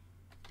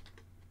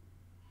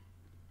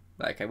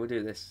 okay, we'll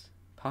do this.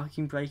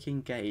 Parking brake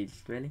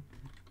engaged. Really?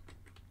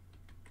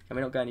 Can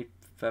we not go any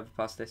further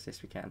past this?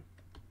 Yes, we can.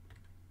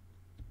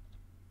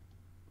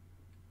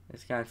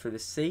 Let's go through the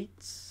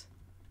seats.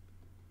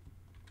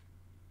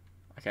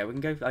 Okay, we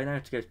can go. I know how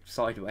to go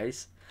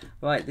sideways.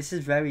 Right, this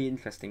is very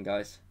interesting,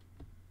 guys.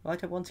 Well, I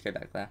don't want to go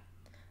back there.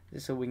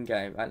 This is all we can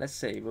go. Right, let's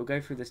see. We'll go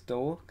through this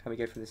door. Can we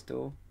go through this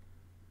door?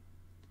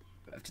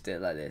 We have to do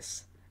it like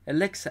this. It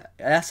looks.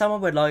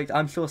 Someone would like.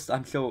 I'm sure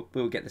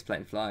we'll get this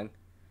plane flying.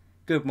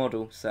 Good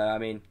model. So I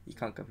mean, you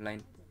can't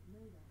complain.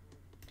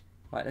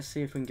 Right. Let's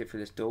see if we can get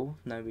through this door.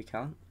 No, we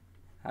can't.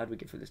 How do we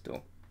get through this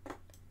door?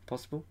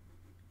 Possible?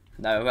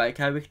 No. Right.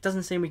 Okay. It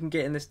doesn't seem we can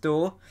get in this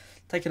door.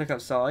 Take a look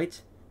outside.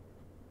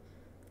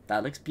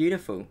 That looks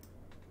beautiful.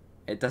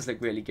 It does look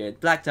really good.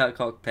 Blacked out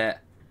cockpit.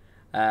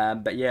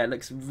 But yeah, it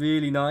looks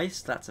really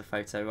nice. That's a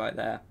photo right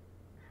there.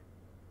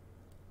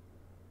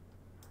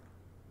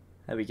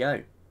 There we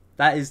go.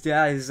 That is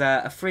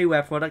a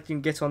freeware product you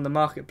can get on the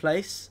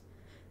marketplace.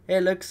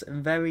 It looks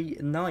very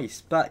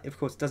nice, but of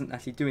course it doesn't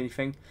actually do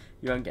anything.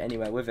 You won't get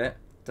anywhere with it.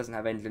 It doesn't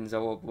have engines,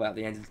 or well,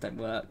 the engines don't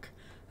work.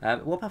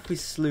 What about if we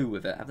slew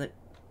with it?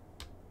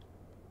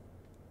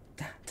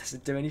 Does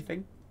it do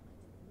anything?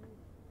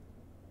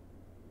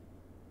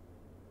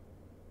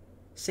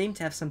 Seem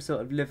to have some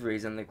sort of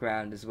liveries on the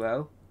ground as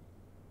well.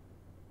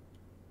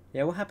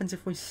 Yeah, what happens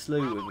if we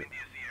slew with it?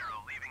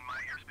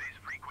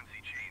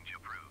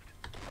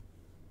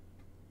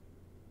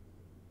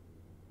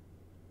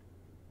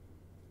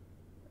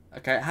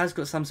 Okay, it has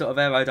got some sort of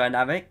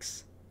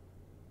aerodynamics.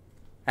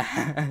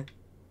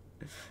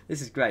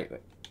 This is great.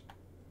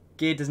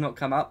 Gear does not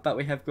come up, but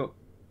we have got,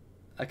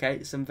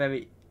 okay, some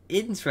very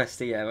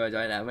interesting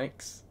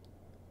aerodynamics.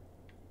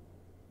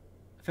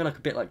 I feel like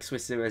a bit like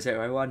Swiss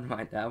 001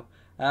 right now.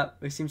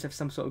 We seem to have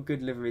some sort of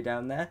good livery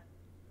down there.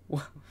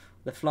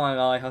 The Flying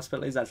Eye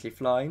Hospital is actually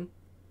flying.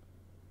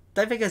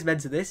 Don't think I was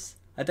meant to this.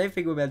 I don't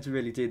think we're meant to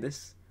really do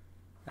this.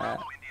 It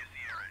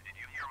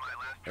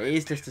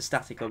is just a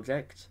static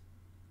object.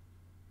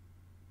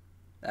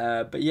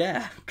 But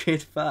yeah,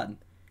 good fun.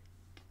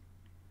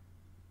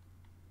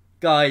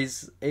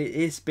 Guys,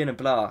 it's been a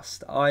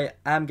blast. I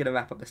am going to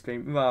wrap up the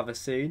stream rather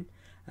soon.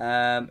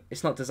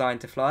 It's not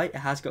designed to fly. It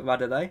has got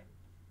rudder though.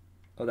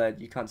 Although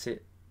you can't see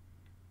it.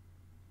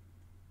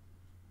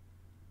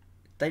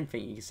 Don't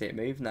think you can see it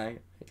move, no.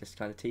 It just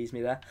kind of teased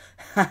me there.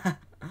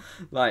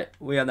 Right,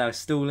 we are now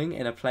stalling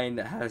in a plane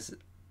that has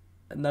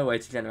no way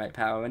to generate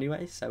power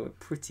anyway, so we're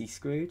pretty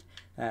screwed.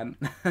 I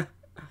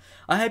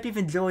hope you've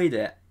enjoyed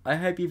it. I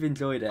hope you've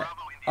enjoyed it.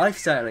 I've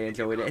certainly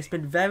enjoyed it. It's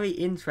been very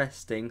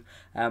interesting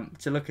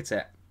to look at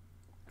it.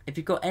 If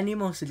you've got any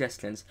more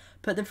suggestions,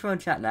 put them through on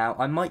chat now.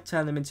 I might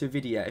turn them into a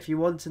video. If you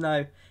want to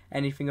know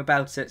anything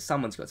about it,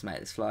 someone's got to make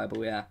this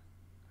flyable, yeah.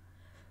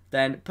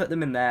 Then put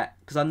them in there,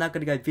 because I'm now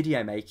going to go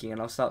video making and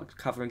I'll start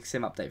covering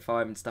Sim Update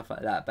 5 and stuff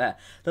like that. But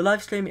the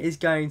live stream is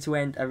going to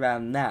end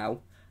around now.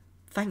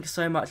 Thanks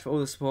so much for all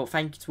the support.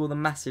 Thank you to all the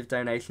massive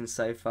donations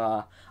so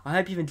far. I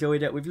hope you've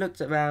enjoyed it. We've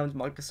looked around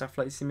Microsoft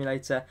Flight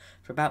Simulator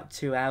for about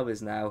 2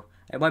 hours now.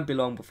 It won't be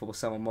long before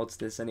someone mods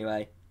this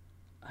anyway.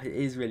 It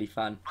is really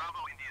fun. Bravo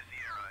India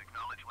Sierra,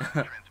 acknowledge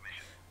land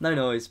transmission. No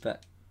noise,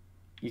 but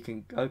you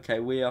can...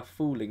 Okay, we are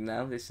falling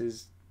now. This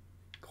is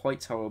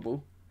quite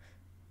horrible.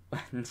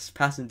 It's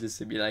passenger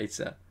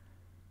simulator.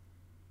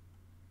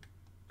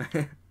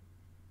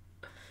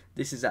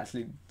 This is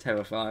actually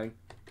terrifying.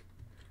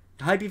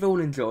 I hope you've all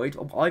enjoyed.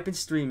 I've been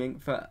streaming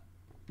for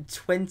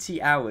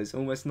 20 hours,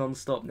 almost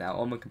non-stop now,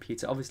 on my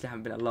computer. Obviously, I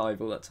haven't been alive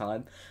all that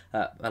time.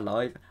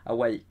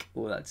 Awake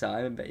all that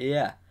time. But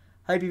yeah,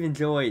 hope you've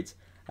enjoyed.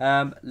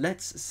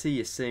 Let's see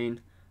you soon.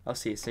 I'll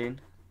see you soon.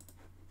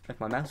 If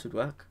my mouse would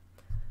work.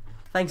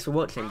 Thanks for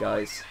watching,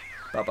 guys.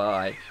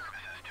 Bye-bye.